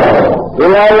ရားဒီ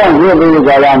လိုရမြင့်ပြီး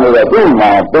ကြလာနေတဲ့သူ့မှာ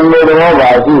ပင်လေတော်ပါ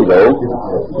ရှိတယ်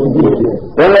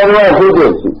ပင်လေတော်ရှိတ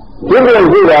ယ်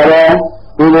ရှိတာလေ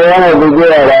ဒီလိုရတဲ့ဒီကြ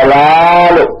ရတာလား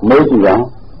လို့မေးကြည့်ပါ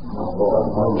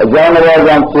အကြောင်းတော်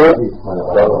ကြောင့်ဖြစ်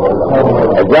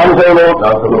အကြောင်းဆုံးလို့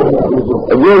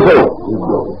အကျိုးဆုံး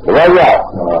ဘာကြောင့်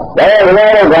ဒါရ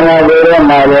တဲ့ခန္ဓာကိုယ်ရဲ့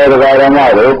မှာလေဒကာရမ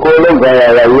တို့ကိုယ်လုံးကြရ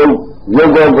တာရု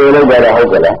ပ်ကိုကိုယ်လုံးကြတာဟုတ်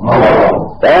ကဲ့လားဒါ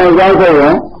အကြောင်းဆုံးရ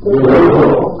င်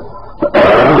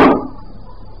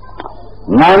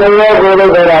နာမည်ကိုလို့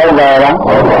ပြောတာဟုတ်ပါလား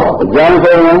အကျမ်း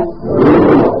ဆုံးရင်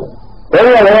ဒါလ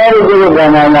ည်းလည်းဒီလိုကံ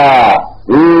နာ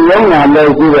ဒီလုံးနာလ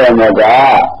ည်းရှိတယ်မှာက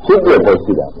ဖြစ်ပြဖို့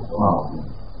ရှိတာ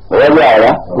ဟုတ်ကြ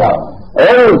လားအဲ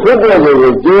ဒီဖြစ်ပြကို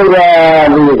ကြိုးစား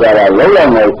ပြီးကြတာလုံးဝ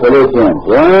မယ်ဆိုလို့ရှိရင်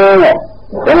ကျင်းတဲ့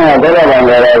ဒါနဲ့ဘယ်လို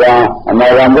လဲကအမေ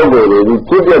ရိကန်ပုဂ္ဂိုလ်တွေဒီ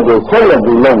ဖြစ်ပြကိုဆက်လက်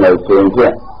ပြီးလုပ်မယ်ဆိုရင်ဖြ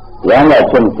င့်ရဟန်းက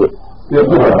ဖြစ်ဖြစ်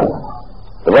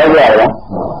တပည့်ကြလားရ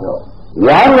ဟ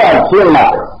န်းကဖြစ်မှ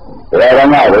ဘယ်တော့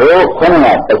မှလို့ခဏ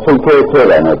အဆုတ်သေးသေး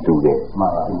တယ်နဲ့တူတယ်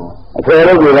အဖေ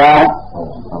တို့က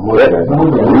အမွေး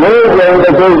ကြံတ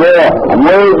စ်ခုကအ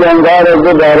မွေးကြံကားတဲ့ပြ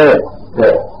တ်တယ်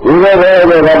ဒီလိုပဲဘာ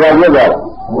ပြတ်တာဘယ်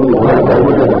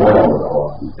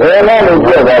နဲ့လို့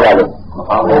ပြတ်သွားပါလဲ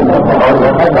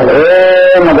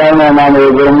မကောင်းမှမ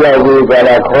လို့ကြုံရောက်ပြီးကြ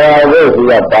တာခေါ်ဖို့စီ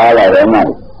ကပါလာတယ်မှ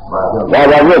ဘာ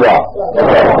ပြတ်သွား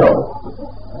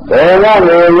ဘယ်က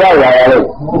နေရောက်လာရလို့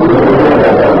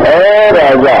ဒါ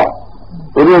ကြောင့်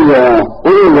ဥ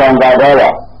ရိယံပါတော့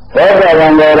သောတာပ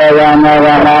န်တော်ရကနာဂ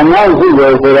နာနောက်ရှိတ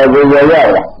ယ်ဆိုတော့ဒီလိုရလား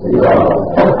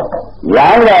လ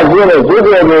မ်းလာကြည့်လို့ကြည့်တ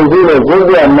ယ်လို့ကြည့်လို့ကြည့်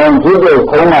တယ်မင်းကြည့်တယ်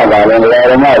ဆုံးမှာပါလေ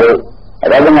ဓမ္မတို့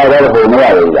ရတနာရတ်ဖို့မရ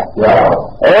ဘူးလား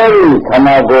အဲဒီခန္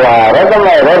ဓာကိုယ်ဟာရတ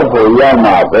နာရတ်ဖို့ရ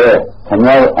မှာပဲခဏ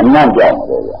အနတ်ကြောင်တ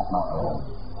ယ်ဗျာ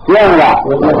ရှင်းလား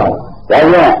ဒါကြောင့်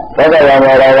သောတာပန်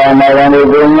တော်ရကနာဂန်ဒီ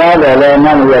ပညာတယ်လည်းမ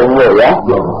မရဘူးဗျာ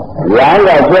လမ်း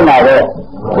လာဖြစ်မှာပဲ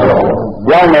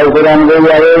ရောက်နေကြတယ်မ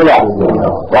ရဘူးလား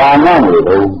ဘာမှမလို့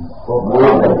ဒီ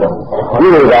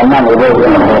လိုကမှမလို့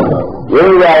ရ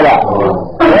င်းရလား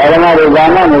ဓမ္မတွေဘာ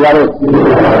မှမလုပ်ဘူး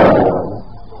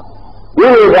ဒီ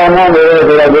လိုကမှမလို့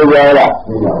ဆိုတော့ကြည့်ရလား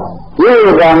ဒီ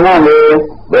လိုကမှလို့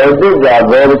ဘယ်သိကြ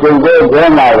ဘယ်ချိန်ကျဲ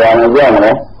မှာပါလဲကြမ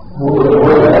လဲ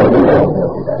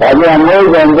ဒါကြောင့်မိုး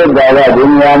စံသိတာကဒီ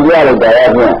ဉာဏ်ပြလိုက်တာအ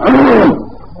ပြင်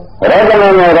ရတနာ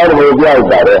နဲ့ရတ္တိပြလိုက်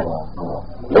တာလေ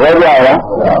တကယ်ကြလားဒါ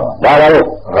ပါလို့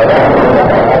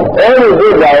အဲဒီသိ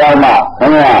တာရမှခ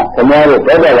င်ဗျာတို့တ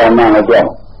က်တယ်မှမကြောက်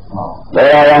ဘ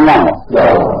ယ်ရမှ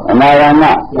အနာရမှ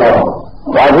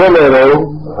ဘာဖြစ်လို့လဲ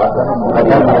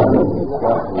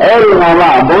အဲဒီမှာမှ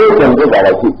အဘိဓိစံဖြစ်တာလ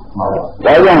ည်းရှိ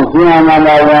ဒါကြောင့်ရှင်အနန္ဒ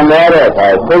ဝန်တော်တဲ့အခါ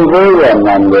သိသိရဲ့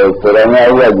နာမည်ဆိုတော့ငါ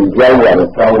ဥပဒေကြောက်ရတယ်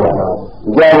ကြောက်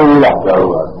ဘူးလား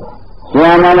ရှ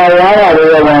င်အနန္ဒဝါရ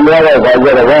ရဲ့ဝန်တော်တဲ့အခါကျ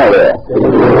တော့ဘာလဲ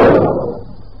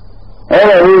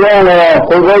အဲ့ဒီကလည်း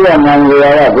သိသိရဲ့နာမည်ရ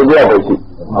တာဒီပြောက်ရှိ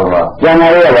ဟုတ်ပါကျန်ရ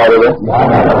ရပါလေဟုတ်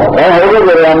ကဲ့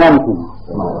ကြရမှမရှိ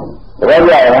တကယ်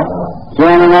ကြရလားကျ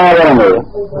န်နာရတယ်လို့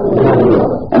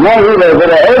အမေကြီးလည်းဆို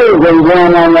တော့အဲ့ဒီကျန်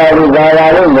နာနာလူဘာလာ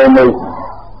လို့မလို့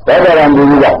သောတာပန်ဒီ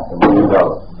ကတ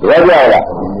ကယ်ကြရလား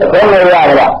အဆုံးမရ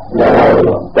လားဒါ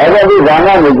ကြောင့်ဒီဘာ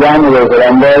နာကိုကျမ်းလို့ဆို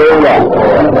တော့မေလို့လား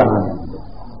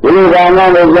ဒီဘာနာ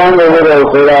ကိုကျမ်းလို့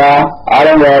ဆိုတာအား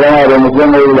လုံးတော့မကျ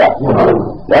င်းဘူးလား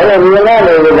ဒါကြောင့်ဒီနာ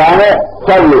လို့ဒါနဲ့ဆ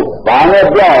က်လို့ဘာနဲ့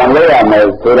ပြောင်းအောင်လုပ်ရမယ်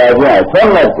ဆိုတာကဆက်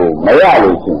မဲ့ကိုမရ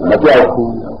လို့ရှိရင်မပြောက်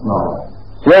ဘူး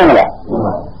ရှင်းမလား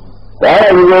ဒါလ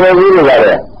ည်းဒီလိုလိုကြီးလို့ပါတ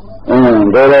ယ်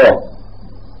ဒါလည်း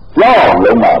ကြောက်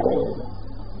လုံးပါပဲ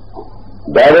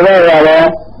ဒါလည်းလ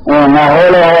ည်းငါဟော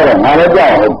လို့ဟောတယ်ငါလည်းကြော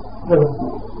က်ဟုတ်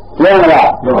ရှင်းမလား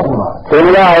သင်္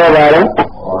ကြန်ဟောပါတယ်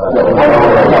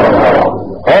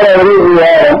ဟောတယ်ဒီကြီး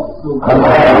ရောခန္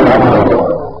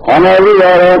ဓာကြီး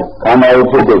ရောခန္ဓာကို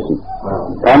ဖြစ်တဲ့ရှိ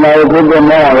ခန္ဓာကိုဖြစ်တဲ့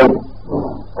မောဟကို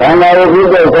ခန္ဓာကိုဖြစ်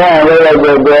တဲ့ဆောင်းရလိုက်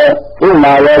တဲ့ဒီ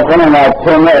မှာလည်းခဏမှဆ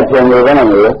င်းတဲ့အချိန်ကိုခဏ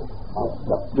မျိုး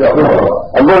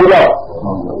အကုန်ကြောက်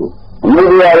မိ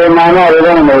ဒီယာရမာနတွေလ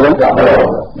ည်းမဟုတ်ဘူး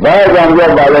ဘာကြောင့်ကြော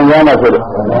က်ပါလဲညာမှာဆိုတော့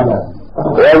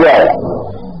ဘယ်ကြောက်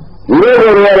ဒီလိုတွေ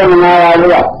လည်းမနာပါဘူး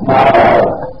လား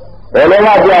ဘယ်လို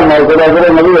မှကြောက်မယ်ဆိုတော့မသိ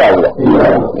ရဘူးလားဒါ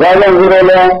ကြောင့်ဒီလို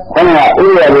လဲခဏဥ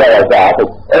ရရရတာ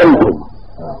အဲ့ဒီ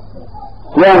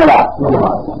ကျမ်းမလား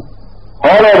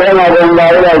ဟောတဲ့ဘယ်မှာဘု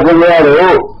ရားရဲ့ရှင်ရ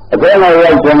တို့အကျဉ်းတော်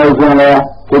ရောက်ရှင်လို့ရှင်လဲ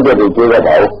ဖြစ်တဲ့ကျိုးရ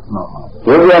ပါဦး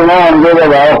ဒီပြမောင်းကျိုးရ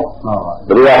ပါဦးဘ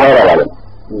ယ်လိုဟောရပါလဲ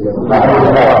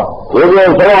ဒီပြ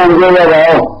ဆောင်းကျိုးရပါ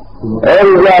ဦးအဲ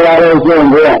ဒီကြလာလို့ရှင်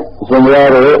ရရှင်ရ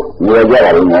တို့မြင်ကြ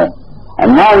ပါလိမ့်မယ်အ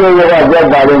နာမင်းကပြတ်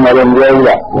ပါလိမ့်မယ်လို့ပြောဘူး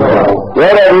လား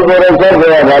ပြောတဲ့ဒီကိုယ်ဆက်ကြ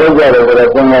ရပါလို့ကြတယ်ဆိုတော့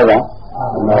သင်္ကေတ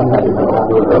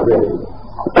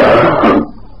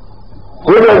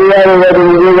ဒီလိုတရားတွေဒီ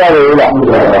လိုကြရတယ်လားဒီ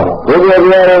လို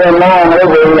တရားတွေမောင်းမလုပ်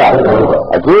ဘူးလား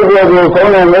အကျိုးကျေးဇူး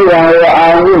ဆုံးတဲ့မိစ္ဆာရဲ့အာ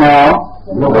ရုံနဲ့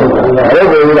လုပ်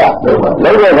ဘူးလား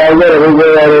လုပ်တဲ့ခါကျတော့ဒီလို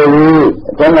ရတယ်ကြီး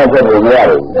အကျဉ်းနဲ့ချက်ဖို့မရ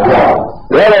ဘူး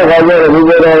ရတဲ့ခါကျတော့ဒီ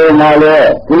လိုရတယ်မှာလေ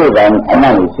ဒီလိုကအမှ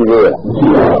န်ကိုရှိသေးရဲ့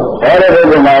ဟောတဲ့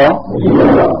ဘုရားရောဒါ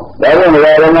ကြောင့်ဘု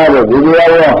ရားတော်ကဒီတရား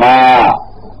ရောဟာ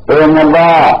ဘယ်နှပါ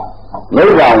မိ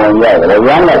စ္ဆာဝင်ရတယ်ရ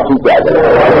မ်းနဲ့ကြည့်ကြတယ်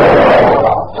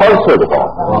ဆောက်ဆွတ်တော့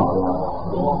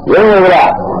ရင်းမလား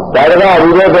ဒါရကဒီ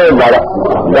လိုဆိုပါတော့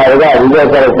ဒါရကဒီလို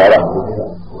ဆိုပါတော့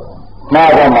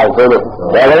မှားတော့မှဆိုလို့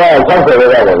ဒါရကဆောက်ဆွတ်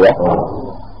ရတယ်ဗျာ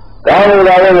ကောင်းလို့လ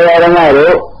ည်းဘုရားတော်က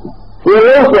တို့ဒီ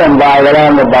လိုရှင်ပါကြ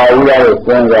လားမပါဘူးလားလို့စ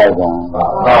ဉ်းစားကြတယ်ဟုတ်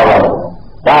ပါဘူး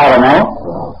ပါရနော်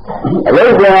အ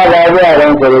လို့ရှင်ပါကြတယ်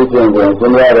ဆိုလို့ရှင်ရှ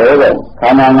င်ရတယ်တဲ့ခ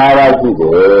န္ဓာ၅ပါးရှိတ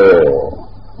ယ်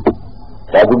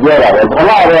ဒါပြောတာပဲခဏ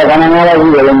တော့ခန္ဓာ၅ပါးရှိ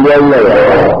တယ်လို့ပြောရရတ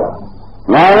ယ်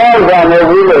ငါနောက်ဆံမဟုတ်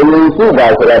ဘူးလို့လူရှိတာ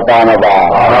ဆိုတော့ပါမပါ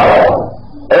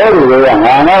အဲ့ဒီက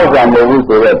ငါနောက်ဆံမဟုတ်ဘူး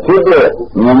ဆိုတော့ဖြစ်တဲ့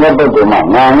မြင်တဲ့ပုဂ္ဂိုလ်မှ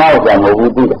ငါနောက်ဆံမဟုတ်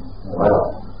ဘူးသိတယ်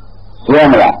ရှင်း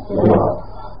မလား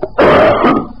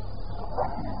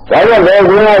ဒါကြောင့်ဘယ်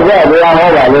လိုလဲဆိုတော့ဟော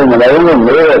ပါလို့မလဲလို့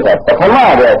မေးရတာပထမ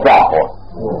ပဲစဟော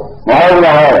မဟုတ်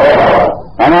လားဟော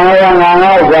အနာရငါ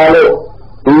နောက်ဆံလို့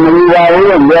ဒီမီပါဘူး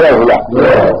လို့ပြောရဘူးလား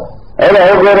အဲ့ဒါ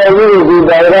ဥပဒေကြီးဒီ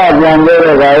တရားပြန်ပြော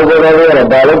တဲ့ကဥပဒေကြီးက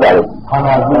ဘာလို့ပါလဲခ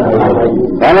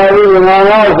န္ဓာကြီးငါ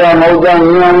ငါ့ဆံမဟုတ်ကြဉာ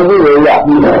ဏ်မရှိဘူးလား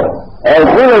အ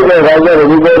ခုလို့တဲ့ခါကျတော့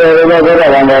ဒီပေါ်တယ်တော့ဘု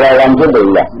ရားဗန္ဒရာကံဖြစ်တယ်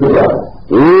လား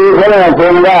ခဏသ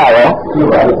င်္ကာရောသင်္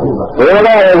ကာရ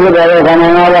ဖြစ်တယ်ခန္ဓာ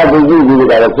၅ပါးသူကြည့်ပြီး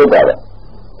ကြတယ်ဖြစ်တယ်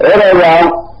အဲ့ဒါကြောင့်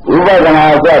ဝိပဿနာ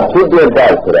ကဖြစ်ပြတ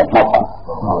တ်ဆိုတော့မှတ်ပါ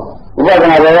ဝိပဿ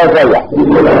နာလည်းဆက်ရဖြစ်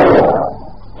ပြတတ်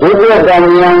ဉာ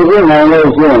ဏ်ကြည့်နိုင်လို့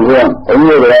ရှိရင်ဘုရားဓမ္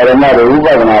မတွေဝိပ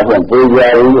ဿနာဖြင့်ပြေကြရ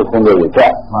ည်ကိုဆင်းလို့ချ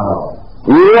က်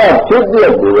ဒီကဖြစ်ပြ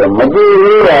တယ်မကြည့်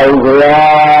သေးပါဘူးခင်ဗျာ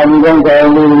ဒီကုန်းဆိုင်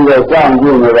လေးကိုစောင့်ကြ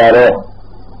ည့်နေပါတယ်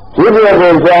ဖြစ်ပြ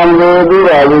ကိုစောင့်နေပြီး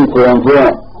တော့လို့ဆိုရင်ဖြင့်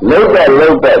လောက်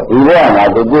တဲ့ဒီဘဝမှာ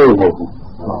တကယ်ဟုတ်ဘူး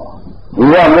ဒီ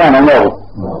ဘဝမနိုင်တော့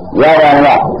ရပါမ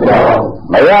လား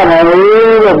မရနိုင်ဘူး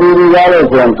လို့ပြီးပြီးရလို့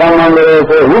ဆိုရင်ကံမှန်တယ်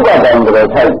ဆိုဝိပဿနာတွေ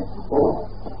ထိုက်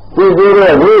ပြီးပြီး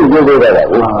တော့ဝိသုဒ္ဓရတယ်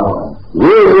ဝိ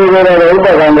သုဒ္ဓရတယ်ဥပ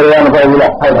ဒံတရားမထိုက်ဘူး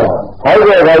လားထိုက်တယ်ထိုက်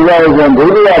တဲ့အခါကျရင်ဒု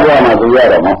တိယဘဝမှာသူရ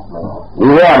တယ်နော်ဒီ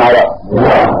ဘဝမှာတော့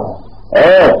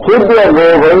ဖြစ်တဲ့ကို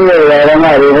ဘုန်းကြီးတွေဓမ္မ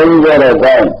တွေဘုန်းကြီးပြောတဲ့အ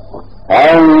တိုင်း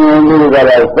ဒီက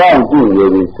လည်းစောင့်ကြည့်နေ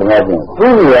ပြီဆိုတော့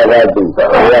သူ့ရတာသူရတ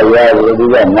ယ်ဒီ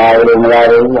ကနားလို့မလား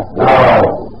ဘူးလား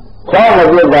ဆောင်းမ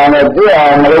ပြတ်တာနဲ့ပြည့်အော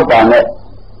င်မလုပ်ပါနဲ့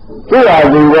ပြည့်အောင်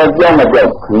ဒီတော့ကြောက်မကြော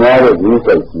က်ခင်ဗျားတို့ဒီ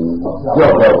စိတ်ကြီးကြော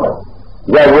က်တော့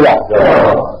ရောက်ဘူးလားဒါ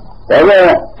ပေမဲ့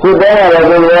ဖြစ်တဲ့ရတယ်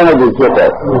ဘယ်လိုလဲသူဖြစ်တယ်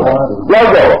ကြောက်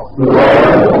တော့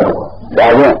ဒါ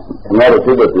ဖြင့်ခင်ဗျားတို့ဖြ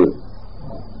စ်တဲ့ဒီ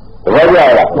ဘာကြရ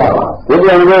ဒီပြ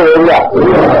န်လို့ရလား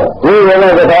ဒီလ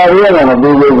ည်းတစ်ခါရင်းနဲ့မ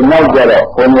ပြီးဘူးနောက်ကြတော့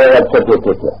ဘုံရကချက်ချက်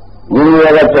ချက်ညီရ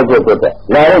ကချက်ချက်ချက်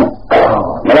လာရင်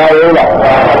မလာဘူးလား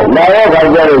လာတော့ခါ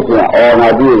ကြလို့ရှိရင်ငါ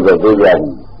ကြည့်ရသေးကြတယ်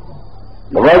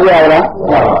ဘာကြရလား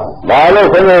ဒါလို့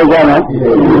ဆင်းရဲကြမယ်ဒီ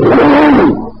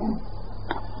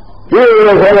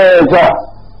လိုဆင်းရဲချ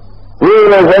ဒီ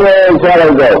လိုဆင်းရဲချလို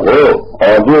က်တော့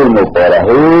ဒီလိုပေါ်လာ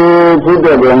ဟေးဖြစ်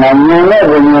တဲ့ကငါမြင်တဲ့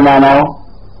မြင်တာနော်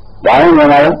ဒါနဲ့မြင်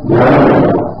လာတယ်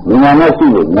ဉာဏ်နဲ့ရှိ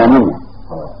တယ်ဉာဏ်နဲ့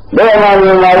ဘယ်မှာမြ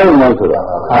င်လာလို့မဆိုတော့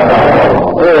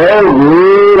ဒီ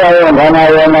တော့ခန္ဓာ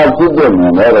ရောမှာဖြစ်တဲ့မြ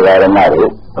င်တဲ့ဓမ္မတွေ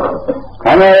ခ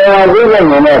န္ဓာရောမှာဖြစ်တဲ့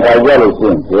မြင်တဲ့အခါကျလို့ရှိရ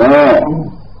င်ပြ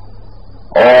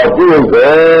ည့်တ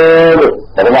ယ်လို့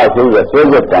ဓမ္မရှိရဆွေး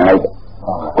ကြတန်လိုက်တယ်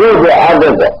ကိုယ်ကအား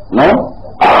တဲ့နော်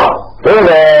ဒါတော့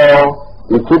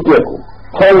ဒီဖြစ်တဲ့ကို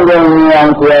ဆယ်ဉာဏ်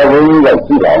ဆရာဘုန်းကြီးကကြ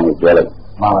ည့်တာကိုပြောလိုက်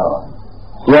မှန်ပါပါ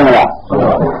ရှင်းမလား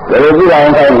ဘယ်လိုကြည့်အော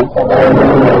င်ခိုင်းလဲ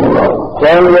ဆ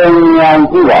ယ်ဉာဏ်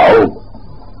ကြည့်ပါဦး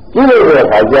ကြည့်လို့တဲ့အ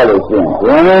ခါကျလို့ရှိရ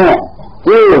င်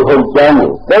ဒီဟုတ်ကျမ်းကို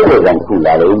တိုက်တယ်ကခု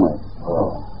လာလို့မ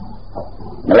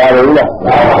လာဘူးလား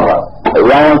အ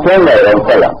ရင်ဆင်းတယ်တော့ဆ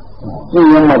က်လာကြည့်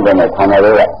ရင်တော့ခန္ဓာ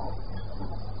တွေက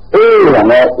အေးရ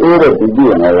တယ်အေးတဲ့ဒီကြည့်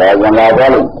ရတယ်ရလာ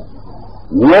သွားလို့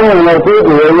ငြင်းရင်လည်းသိတ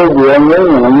ယ်လို့ပြောငြင်း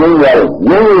ရင်ငြင်းရတယ်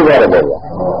ငြင်းရတယ်ပေါ့ဗျာ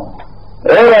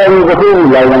အဲ့ဒါဒီတစ်ခု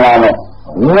လာရင်လာမယ်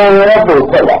ဉာဏ်ရပို့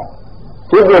ဆက်လာ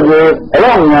ဖြစ်တဲ့အဲ့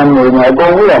လိုဉာဏ်မျိုးနဲ့အကု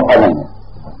န်လုံးတော့ဖတ်နိုင်တယ်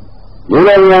ဒီ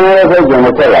လိုဉာဏ်ရဆက်ကြံ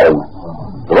ဆက်လာတယ်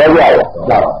ဘာကြရ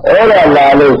အဲ့ဒါလာ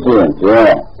လို့ရှိရင်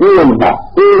ဒီမှာ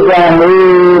ဧကံ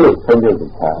လေးလို့ဆုံးဖြတ်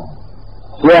ထား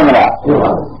ရှင်းမလား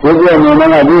ဒီပြဉာဏ်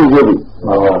နဲ့ဒီကြည့်ပြီ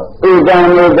ဧကံ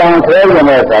လေးကံခဲရ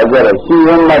တဲ့အခါကျတော့ရှိရ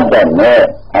မှတ်တယ်နဲ့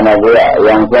အနာကအ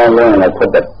ယံဆန်းလုံးနဲ့ဆ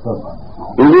က်တယ်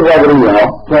ဒီဒီပါဒရိယော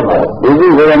ဒီဒီ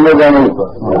ဆိုရမယ့်ကံလေး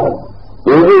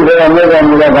ဒီဒီဆိုရမယ့်ကံ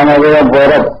လေးကဘာနာကပေါ်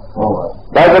တော့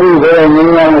ပါဒရိဆိုရမြင်း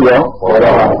များမှုကြောင့်ပေါ်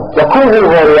တော့တစ်ခုခု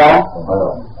ပေါ်ရ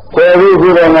ဆယ်ပြီး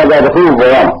ပြီးတော့မှတစ်ခု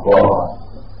ပေါ်ရ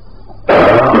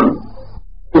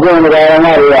ဒီကံကရဏ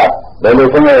တွေကဘယ်လို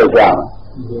ဆုံးရကြ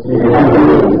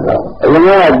မ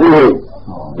လဲအရင်ကကြည့်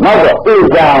နောက်တော့ဧ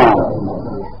ကံ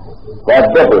ဒါတက်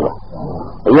တယ်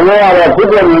အရင်ကတော့ဖြစ်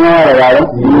တဲ့မြင်ရတယ်ကလည်း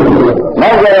နော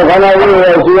က်ကျတော့ခန္ဓာကြီး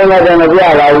ရဲ့ရှိရတဲ့မပြ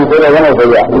လာဘူးဆိုတော့ဘယ်လိုဆို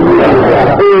ရ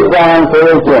ဧကံဆို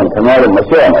လို့ရှိရင်ခင်ဗျားတို့မ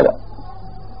လျှော့နဲ့တော့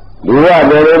ဒီကဘ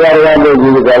ယ်လိုပါလဲလို့ဒီ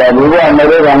ကလည်းဒီကမ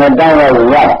လေးကနဲ့တန်းရလို့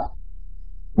ရ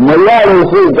မရလို့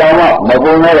ရှိကြတော့မ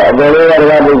ပုံနဲ့အဘယ်လိုပါ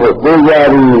လဲလို့ကိုကြ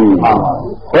ပြီ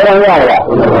ဘယ်လိုရလဲဒါ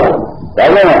ကြော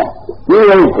င့်ဒီ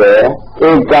လိုဆိုဧ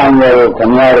ကံရဲ့ခ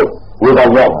င်ဗျားတို့ဝေဘာ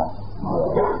ကြောက်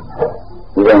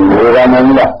ဒီကဝေဘာမင်း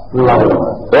လား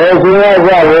ဘယ်ရှင်ရ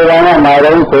ကြဝေဘာနဲ့မာ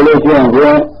ရုံးဆိုလို့ရှိရင်ဒီ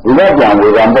ကပြန်ဝေ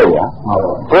ဘာပို့ရ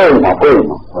ပို့မှာ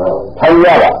ထိုင်ရ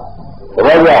တာ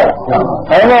ဘာကြောက်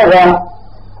ထိုင်တော့က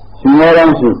ရှင်ရ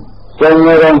မ်းရှိရှင်ရ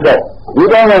မ်းဆက်ဒီ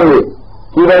တိုင်းနဲ့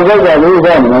ဒီတော့ကြောက်လို့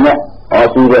ဆိုနေနဲ့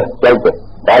ရှိတယ်ကြောက်တယ်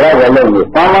ဒါလည်းပဲလုပ်နေ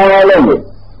သာမန်လည်းလုပ်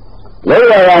နေ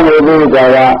လောက်ရနေပြီးကြ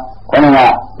တာခဏက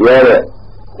ပြောတဲ့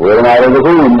ဝေဒနာတွေတစ်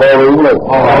ခုမပေါ်ဘူးလို့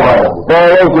ပေါ်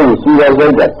လို့ရှိရင်ရှိတဲ့စိ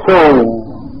တ်ကသုံး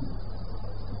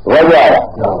ဝကြတာ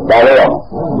ဒါလည်းတော့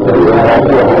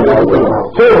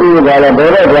သိပြီးဒါလည်းဘယ်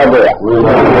တော့ကြတဲ့ဝေ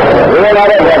ဒနာ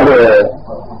တွေကြတဲ့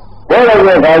ဘယ်လို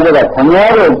လဲဒါဆိုတော့ခင်ဗျား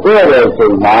တို့တွေ့တဲ့ချိ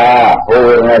န်မှာဟို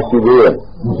ဝေဒနာရှိသေးရဲ့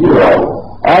မရှိပါဘူး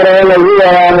အဲ့ဒါလည်းဝိရ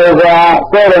ဏတွေက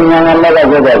တဲ့ဉာဏ်နဲ့လက်က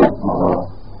ပြတယ်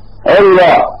အဲ့ဒီ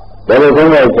တော့ ဘယ်လို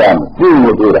သုံးလိုက်ကြပြု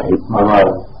မှုတွေ့တာမှန်ပါ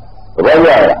ဘူးတပည့်ရ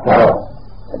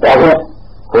ဒါက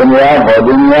ဘုရားဗေဒ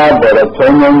ဉာပေါ်တဲ့ချုံ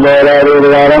ငုံတော်တွေ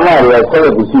ဓမ္မတွေဆက်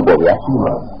ပြီးရှိပေါ့ဗျာ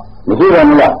မရှိပါ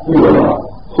ဘူးလား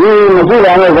ရှိမရှိ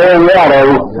တာနဲ့ဆိုရင်မရတော့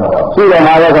ဘူးရှိတယ်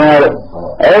မှာပဲခင်ဗျားတို့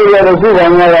အဲဒီလိုရှိတယ်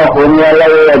များတော့ဘုရားလ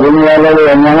ည်းရဒုညလည်း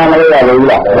ရညာမလည်းရလို့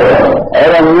လားအဲ့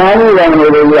ဒါညာကြီးလည်းမ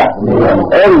လို့လား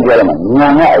အဲ့ဒီကြတယ်ညာ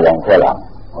နဲ့အရင်ဆက်လာ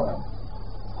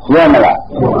ရမလား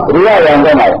ဘုရားရံ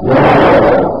တဲ့မှာ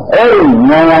အဲ့ဒီ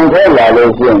ညာညာဆက်လာ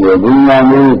လို့ရှိရင်ဒီညာ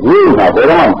ကြီးဒီမှာဘယ်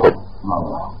တော့မှဖြစ်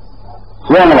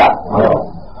ရမလား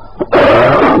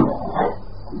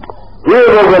ဒီ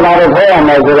လိုကလာတော့ခေါ်ရမ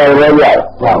ယ်ဆိုတော့လည်းရတယ်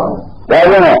ဒါ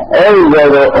ကြောင့်အဲ့ဒီ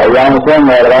လိုအယံဆုံး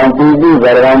မေရံတိတိဗ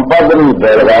ရံပတ္တိဗ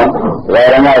ရံဗ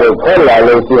ရဏတို့ဆက်လာ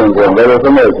လို့ရှိရင်ဘယ်လိုသ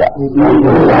မုတ်ချဣဒံ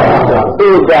ဒါ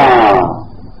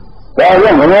ကြော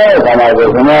င့်မင်းရဲ့ခန္ဓာကို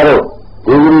ခင်ဗျားတို့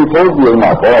ဒီလိုဆုံးပြ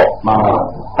မှာပေါ့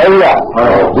ဟုတ်လား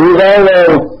ဒီတိုင်းလေ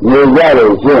နေကြ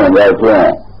လို့ရှိရင်လည်းဖြင့်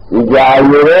ဒီကြာ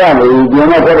ရည်ရဲကနေပြင်း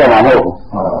တော့ဆက်တော့မှာမဟုတ်ဘူး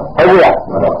ဟုတ်ကဲ့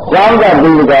ကျောင်းက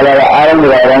ဒီကလာကအာရုံ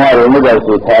တွေဓမ္မတွေမြတ်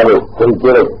စွာထားလို့သိကြ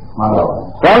တယ်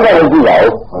ကျောင်းကလည်းကြည့်ပါ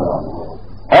ဦး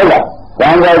ဟုတ်လားသံ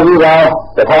ဃာကြီးက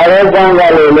တခါလဲသံဃာ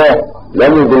လို့လဲလ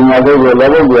က်မှုပညာသိကိုလ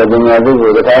က်မှုပညာသိ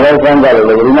ကိုတခါလဲသံဃာလို့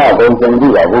ဒီမှာဘုံစံကြ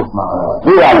ည့်ပါဘူးကြ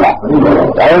ည့်ရမလား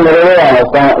ဒါရင်လည်းလည်း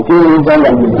ဆံအကျဉ်းကြီးသံ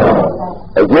ဃာ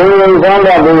အကျဉ်းကြီးသံ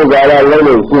ဃာဒီကလာ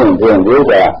လို့ရှိရင်ဖြင့်ဒီ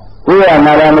ကဒီက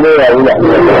နာရမလို့ရဘူးလား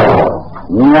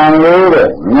ဉာဏ်လေးတဲ့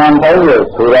ဉာဏ်တိုင်းရဲ့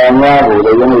ဆိုတာများကိုလ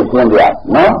ည်းယနေ့ရှင်းပြ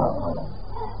နော်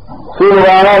ဆို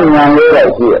တာကဉာဏ်လေးတဲ့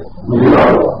ရှိရဲ့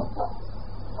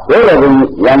ဘယ်လိုလဲ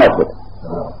ရမ်းတယ်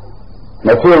မ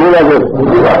ဖြစ်ဘူးလားဖြစ်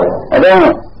အဲ့တော့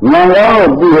ဉာဏ်ကောင်းကို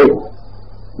ပြီး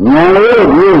ဉာဏ်လေးကို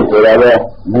ပြီးဆိုတာပဲ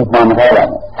မမှန်ထားတာ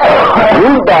ဝိ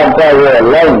တာတရဲ့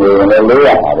လိုက်နေလည်းလေးရ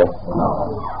ပါပဲ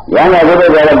ရမ်းတဲ့ဘု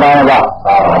ရားကလည်းပါမပါ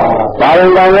ဘာ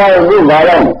လို့တောင်ရပြီးပါ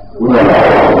လဲ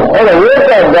အဲ့ဒါဝိ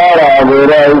သတ်သားတာဒီ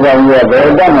တော့ဥပ္ပံကြီးဘယ်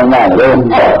တတ်မှမလဲသိ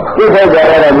ဖို့ကြ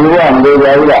ရတဲ့ဒီကမလို့ရ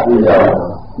ဘူးလား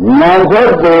ဉာဏ်သ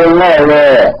က်ပေမဲ့လေ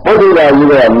ပုဒ္ဓရာကြီး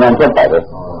ကဉာဏ်သက်ပါတယ်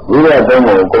ဒီတော့သုံး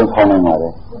ဖို့အကုန်ဆောင်နေပါတ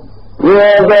ယ်ဒီ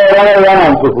တော့လည်းရဟ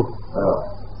န်းဖြစ်ဘူး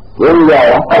ဘယ်လိုလဲ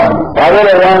ဘာလို့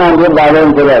လဲရဟန်းဖြစ်ပါလဲ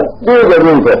ဆိုတော့ဒီက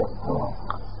နေ့ဆို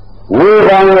ဝေ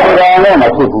ဒနာကလည်းမ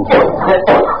ဖြစ်ဘူး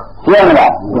ကျန်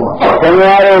လားခင်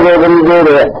ဗျားတို့ကိုဘယ်လိုပြော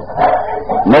လဲ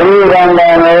မဝေဒနာ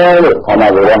နဲ့လို့ခန္ဓာ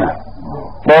ကိုယ်က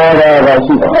ပေါ်တယ်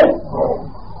ရှိတယ်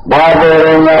ဘာပေါ်ရ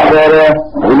င်းနဲ့ပေါ်တယ်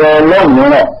ဒီလိုလုံး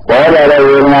နဲ့ပေါ်လာတဲ့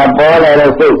ဝေဒနာပေါ်လာတဲ့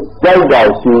စိတ်ကြောက်တာ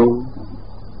ရှိ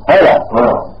ဟုတ်လား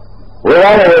ဝေဒ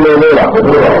နာတွေလို့လား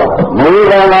မဝေ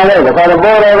ဒနာနဲ့ဒါက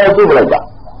ပေါ်လာတဲ့စိတ်ပြလိုက်တာ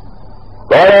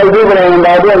ပေါ်လာတဲ့စိတ်ပြရင်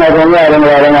ဒါပြနေခင်ဗျားတို့က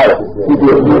လည်းဒီ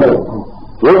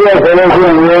ပြဆိုလို့ရှိ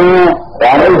ရင်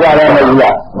ဒါမိစ္ဆာလည်းမကြည့်ရ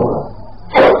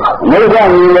မိစ္ဆာ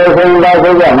မြင်လို့ဆိုရင်ဒါ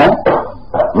ဆိုကြမယ်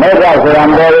မေတ္တာဆိုတာ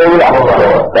မပေါ်ဘူးလား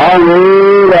ဒါ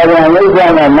မျိုးဒါပြန်မိစ္ဆာ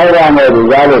နဲ့မေတ္တာနဲ့ဒီ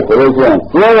ကြားလို့ဆိုလို့ရှိရင်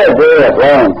ကျဲတဲ့ကျဲတဲ့ဘ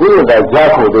ယ်သူ့ကိုကြား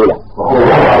ဖို့သေးလား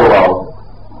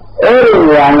အဲ့ဒီ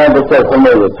ဉာဏ်နဲ့တစ်ချက်ဆုံး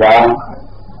လို့ချာ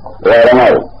ဘယ်ရမလဲ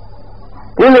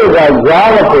ဒီလိုကကြား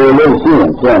မဖို့လို့ရှိရ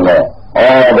င်ဖြင့်လေ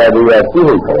ဒါဒီကသိ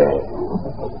ဖို့ပဲ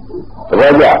တက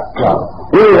ယ်ကြ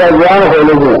ဒီကကြားမဖို့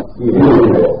လို့ရှိရင်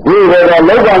ဒီက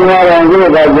လောကများတယ်ဒီ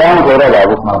ကကြားမဖို့တော့ပါ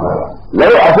ဘူး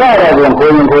လောအစရတဲ့ကို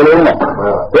ရင်ကိုလုံးနဲ့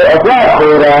ဒီအစ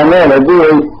ဆိုတာနဲ့လည်းဒီ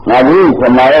ငါဒီခ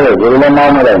ဏရတဲ့ဒီလိုမှ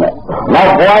မဟုတ်နဲ့နော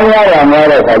က်ပွားများရများ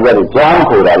တဲ့ခါကျတော့ကြားမ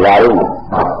ဖို့တာလာလို့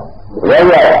ရ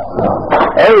ရ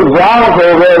အဲ့ဒီကြားမ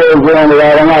ဖို့ပဲလို့ဆိုရင်ဒီ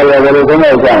ဓမ္မရဘယ်လိုသုံးရ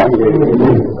ကြလဲဒါ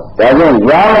ကြောင့်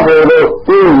ကြားမဖို့လို့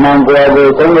ဒီမှန်ကြတယ်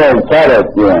သုံးရချတဲ့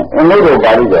ပြင်အမိတို့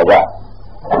ပါဠိတော်က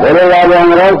ဘယ်လိုလာပြန်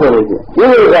လဲဆိုလို့ရှိရင်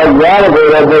ဒီကကြားမဖို့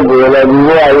တဲ့ပုဂ္ဂိုလ်လည်းဒီဘ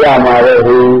ဝရမှာပဲ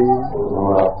ဟိ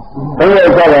သုံးရ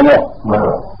ချတယ်နဲ့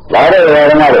လာတဲ့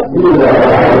ဓမ္မတွေ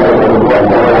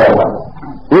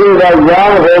ဒီကကြား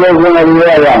မဖို့လို့ဆိုရင်ဒီဘ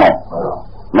ဝရမှာ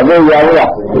မသိရဘူး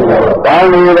လားတောင်း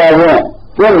နေတာဖြင့်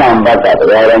ကျင့်နံပါတ်တ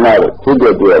ရားဓမ္မတွေဖြစ်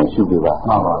တဲ့တရားရှိပြီပါ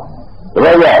မှန်ပါ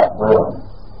ဒါကြောင့်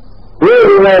ဒီ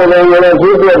လိုလည်းဖြ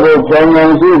စ်တဲ့ကိုဖြောင်းဖြော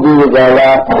င်းရှိပြီးကြ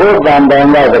လားဥပ္ပန္တန်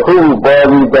ကတခုပေါ်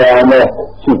ပြီးတရားနဲ့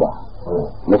ရှိပါ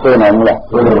မဆိုနိုင်ဘူးလား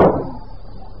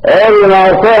အဲဒီမှာ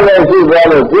ဆက်လက်ရှိသွား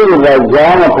လို့ဒီလို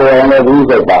ကြားမပေါ်အောင်လည်းဒီ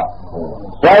စိတ်ပါ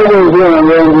ဆိုင်လို့ရှိရ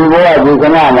င်ဒီဘဝဒီခ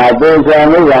ဏမှာသေချာ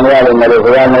နေကြရတယ်မလို့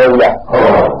ဘုရားမဟုတ်လား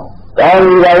တောင်း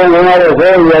ကြတယ်ငါတို့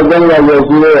ဆိုရတဲ့ကျင်းရ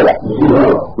ရှိရလား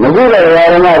မရှိတဲ့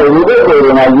ဓမ္မတွေဒီကိုယ်ကိုယ်က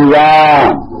ကြည်ပါ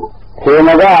ခေမ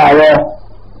ကလည်း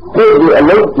ဒီအ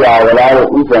လုတ်ကြာကြလားလို့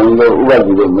ဥစ္စာကြီးတို့ဥပဒေ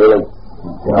ကြီးတွေမျိုး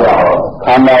ခ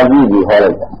န္ဓာကြီးကြီးဟော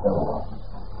လိုက်တာ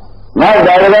နောက်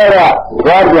ဒါကြတော့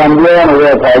သွားပြန်ပြောနေ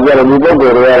တဲ့ခါကျတော့ဒီပုဂ္ဂို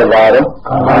လ်တွေရတာတော့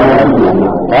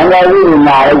ခန္ဓာကြီးကြီး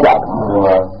နာလိုက်တာတ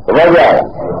ပည့်ကြ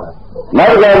နော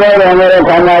က်ကြတော့လည်း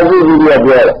ခန္ဓာကြီးကြီးပြောတ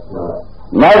ယ်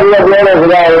နောက်ပြီးပြောတဲ့စ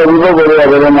ကားကိုဒီပုဂ္ဂိုလ်တွေ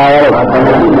ကဘယ်လိုနာရလဲဒါဖြင့်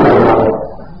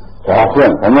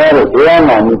ခမည်းတော်တရား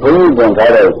နာပြီးဘုန်းကြီးပြန်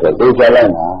ထားတဲ့ဆိုသိချလို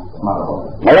က်နာ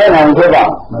မလဲနိုင်ဖြစ်ပါ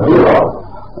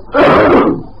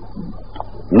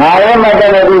နာရမတ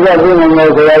လည်းဒီကပြင်းနေ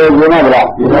လို့ဆိုရရင်ကျင်းမလား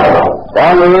ဒါ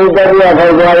မျိုးတတိယထို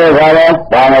က်သွားတဲ့ခါလဲ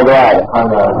ဘာမသွား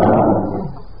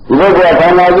ဒီဘက်ကခ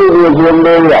န္ဓာကြီးကိုပြင်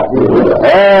ပေးရဒီက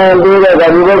ဒီဘက်ကဒါ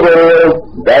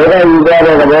ရယူသွား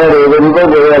တဲ့ဘောတွေဒီဘက်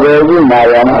ကဘယ်ကြီးနာ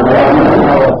ရမလဲ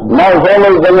နောက်ဆုံး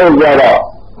လို့တလို့ကြတော့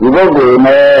ဒီဘက်က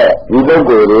နဲ့ဒီဘက်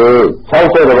ကတွေ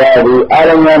60တပါးဒီအာရ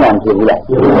မဏံဖြစ်ဘူးလား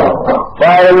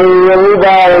ပါရမီဝိ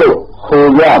ပါလို့ဆို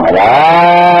ကြမ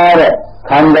လားတဲ့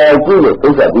ခန္ဓာကြည့်လို့သိ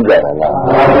စ္စာပြီးကြတာလား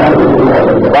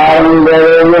ပါရမီတွေ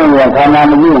နဲ့ခန္ဓာ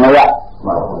မကြည့်မရ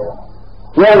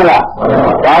ကျင်းမလား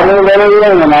ပါရမီတွေ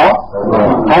နဲ့နော်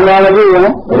ခန္ဓာမကြည့်ရင်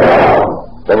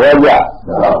သဘောကျ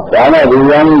ဒါနဲ့ဒီ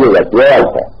ယန်းကြီးကပြောရ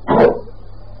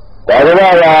တာဒါကြ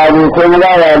တာဒီသင်္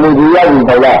ကားရာဒီရောက်ပြီ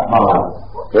ပေါ့လား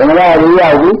သင်္ကားဒီရော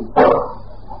က်ပြီ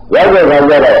ရောက်တဲ့ခါ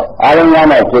ကျတော့အာရမ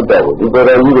ဏဖြစ်တဲ့ဒီတော်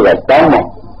တော်ကြီးကတောင်းတယ်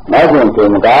နောက်ဆုံးသ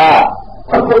င်္ကား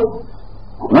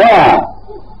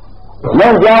မ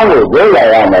င်းကြောင်းကိုဒိဋ္ဌာ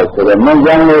ရမယ်ဆိုတော့မင်း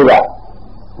ကြောင်းလေးက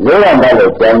400ပါး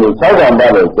လို့ကျောင်းကြီး600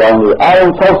ပါးလို့ကျောင်းကြီးအာရုံ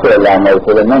60လာမယ်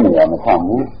ဆိုတော့မင်းနေရာမခံ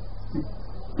ဘူး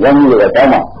။လက်ကြီးကတော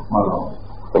င်းမှာမှန်ပါဘူး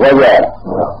။ဘယ်ကြ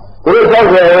။ဒီ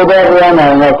60ဟိုဘက်ပြန်နို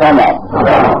င်တော့ဆမ်းမှာ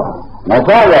မဆ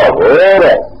တော့ဘူး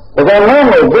တဲ့။ဒါကမင်း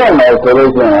ကိုပြတ်မယ်ဆို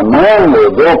လို့ရှိရင်မင်းကို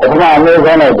တော့ပထမအမျိုး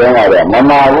ဆုံးနဲ့တွန်းရတယ်မ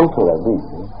မာဘူးဆိုတော့သိတ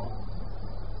ယ်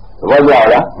။ဘယ်ကြ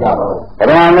လား။ပ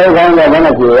ထမအမျိုးဆုံးကဘယ်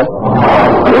နဲ့ပြေလဲ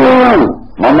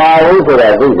။မမာဘူးဆိုတာ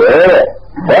သိတယ်တဲ့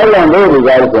။ဘယ်လိုလုပ်ကြ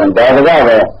လဲဆိုရင်ဒါက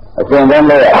ပဲအရှင်တန်း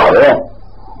လို့ရတယ်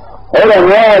။အဲ့တော့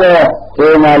များတယ်ဒီ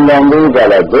မှာလွန်ပြီးကြ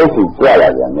တော့ဒုက္ခကြလာ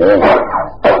ပြန်တယ်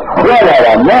။ကြလာ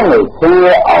တာမင်းကိုဆင်း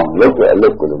ရဲအောင်လုပ်တဲ့အလု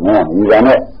ပ်ကိုလည်းမင်းကညီက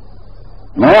နဲ့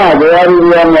မင်းကတရားကြီး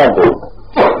များနဲ့ကို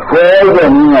ကျဲတဲ့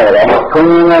နည်းနဲ့တော့ခွန်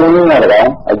ကြီးနဲ့နည်းနဲ့တော့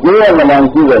အကျိုးအမှန်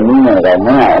ရှိတဲ့နည်းနဲ့တော့မ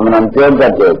င်းကအမှန်ပြောတ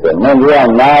တ်တဲ့အတွက်မင်းက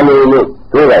နားလို့တို့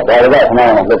ကဒါကခဏခဏလု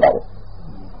ပ်ပါတယ်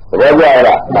။တကယ်ကြ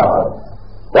လား။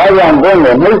ဒါကြောင့်ဘုန်း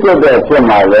ကြီးနှိမ့်ဆက်တဲ့ဖြစ်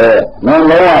မှာလေမင်း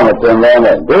လုံးဝမတင်လဲ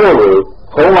နဲ့တို့တွေ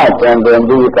သုံးမှတန်တင်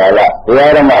ပြီးကာလတ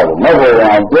ရားဓမ္မကိုမဟုတ်ဘူး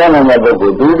အောင်ပြောနေတဲ့ပု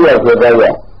ဂ္ဂိုလ်ဒုတိယဖြစ်တဲ့က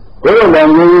တို့လည်း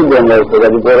ကြီးတင်လို့ဆို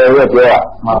တော့ဒီကိုယ်ရဲ့ပြောရ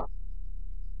မှာ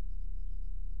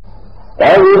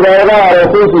ဒါဒီဘာသာရ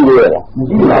သိရှိရတာမ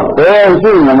ရှိပါဘူးဘယ်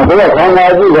ရှိနေမလို့ခန္ဓာ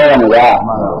ကြည့်ရနေတာ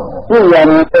ရှိရ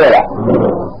နေတဲ့လား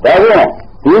ဒါဖြင့်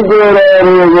ဒီကိုယ်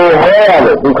ကိုဟောရ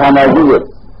လို့ဒုက္ခနာကြည့်ရ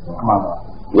မှန်ပါ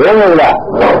ရင်းလို့လား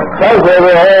ဆောက်ဆို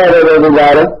ရတဲ့ဒီ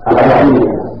ကားလေ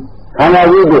ခန္ဓာ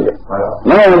ကြီးဖြစ်တယ်မ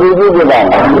င်းဒီကြည့်ပြပါ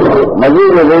မကြည့်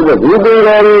လို့ဒီလိုတွေကလ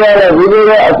ည်းဒီ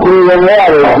လိုအကျဉ်းဝင်ရ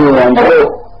တယ်ရှိရင်တို့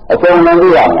အဆုံးမ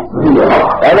ပြီးရမယ်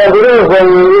အဲ့ဒါဒီလိုဆိုရင်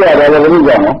ရတယ်ဘယ်လို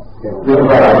ကြောင့်လဲ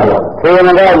ခေန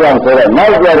ကကြောင့်ဆိုတော့နော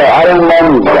က်ကြတော့အာရုံမောင်း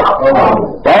ပြီ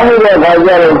တောင်းနေတဲ့ခါကျ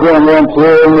တော့ကျင်းရင်ဖြေ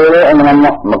နေတဲ့အမှန်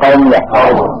မကောင်းဘူးလား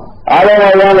အားလုံး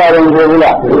ရမ်းလာတယ်ဆိုဘူး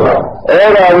လားအဲ့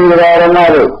ဒါဒီဓမ္မ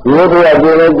တို့ဒီလိုပြ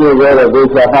ည့်လို့ပြည့်ကြတော့ဒီ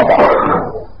ချက်ဖတ်ပါ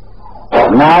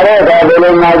နာတဲ့အခါဘယ်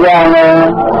လိုနာကြအောင်လဲ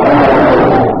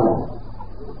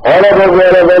ဟောတဲ့ပုဂ္ဂို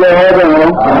လ်တွေဘယ်လိုဟောတယ်လဲ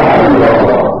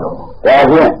ဒါ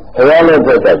ဖြင့်ဘုရားလက်ထ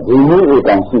က်ကဒီနည်းအ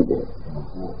တိုင်းရှိတယ်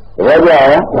တကယ်ကြ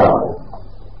ရော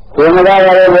သေမသာရ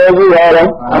တယ်ဘယ်ကြည့်ရလဲ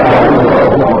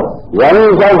ယန္တိ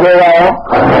ဆောက်ခေါ်ရော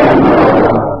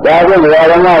ဒါဖြင့်ဘုရား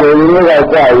ဓမ္မတွေဒီနေ့က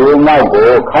ကြာရင်နောက်ကို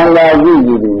ခန္ဓာကြည့်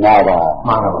ကြည့်နာပါ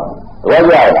မှန်ပါပါဘယ်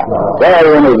ကြလားဒါရ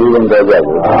င်ဒီရင်တော့ကြ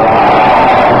ပြီ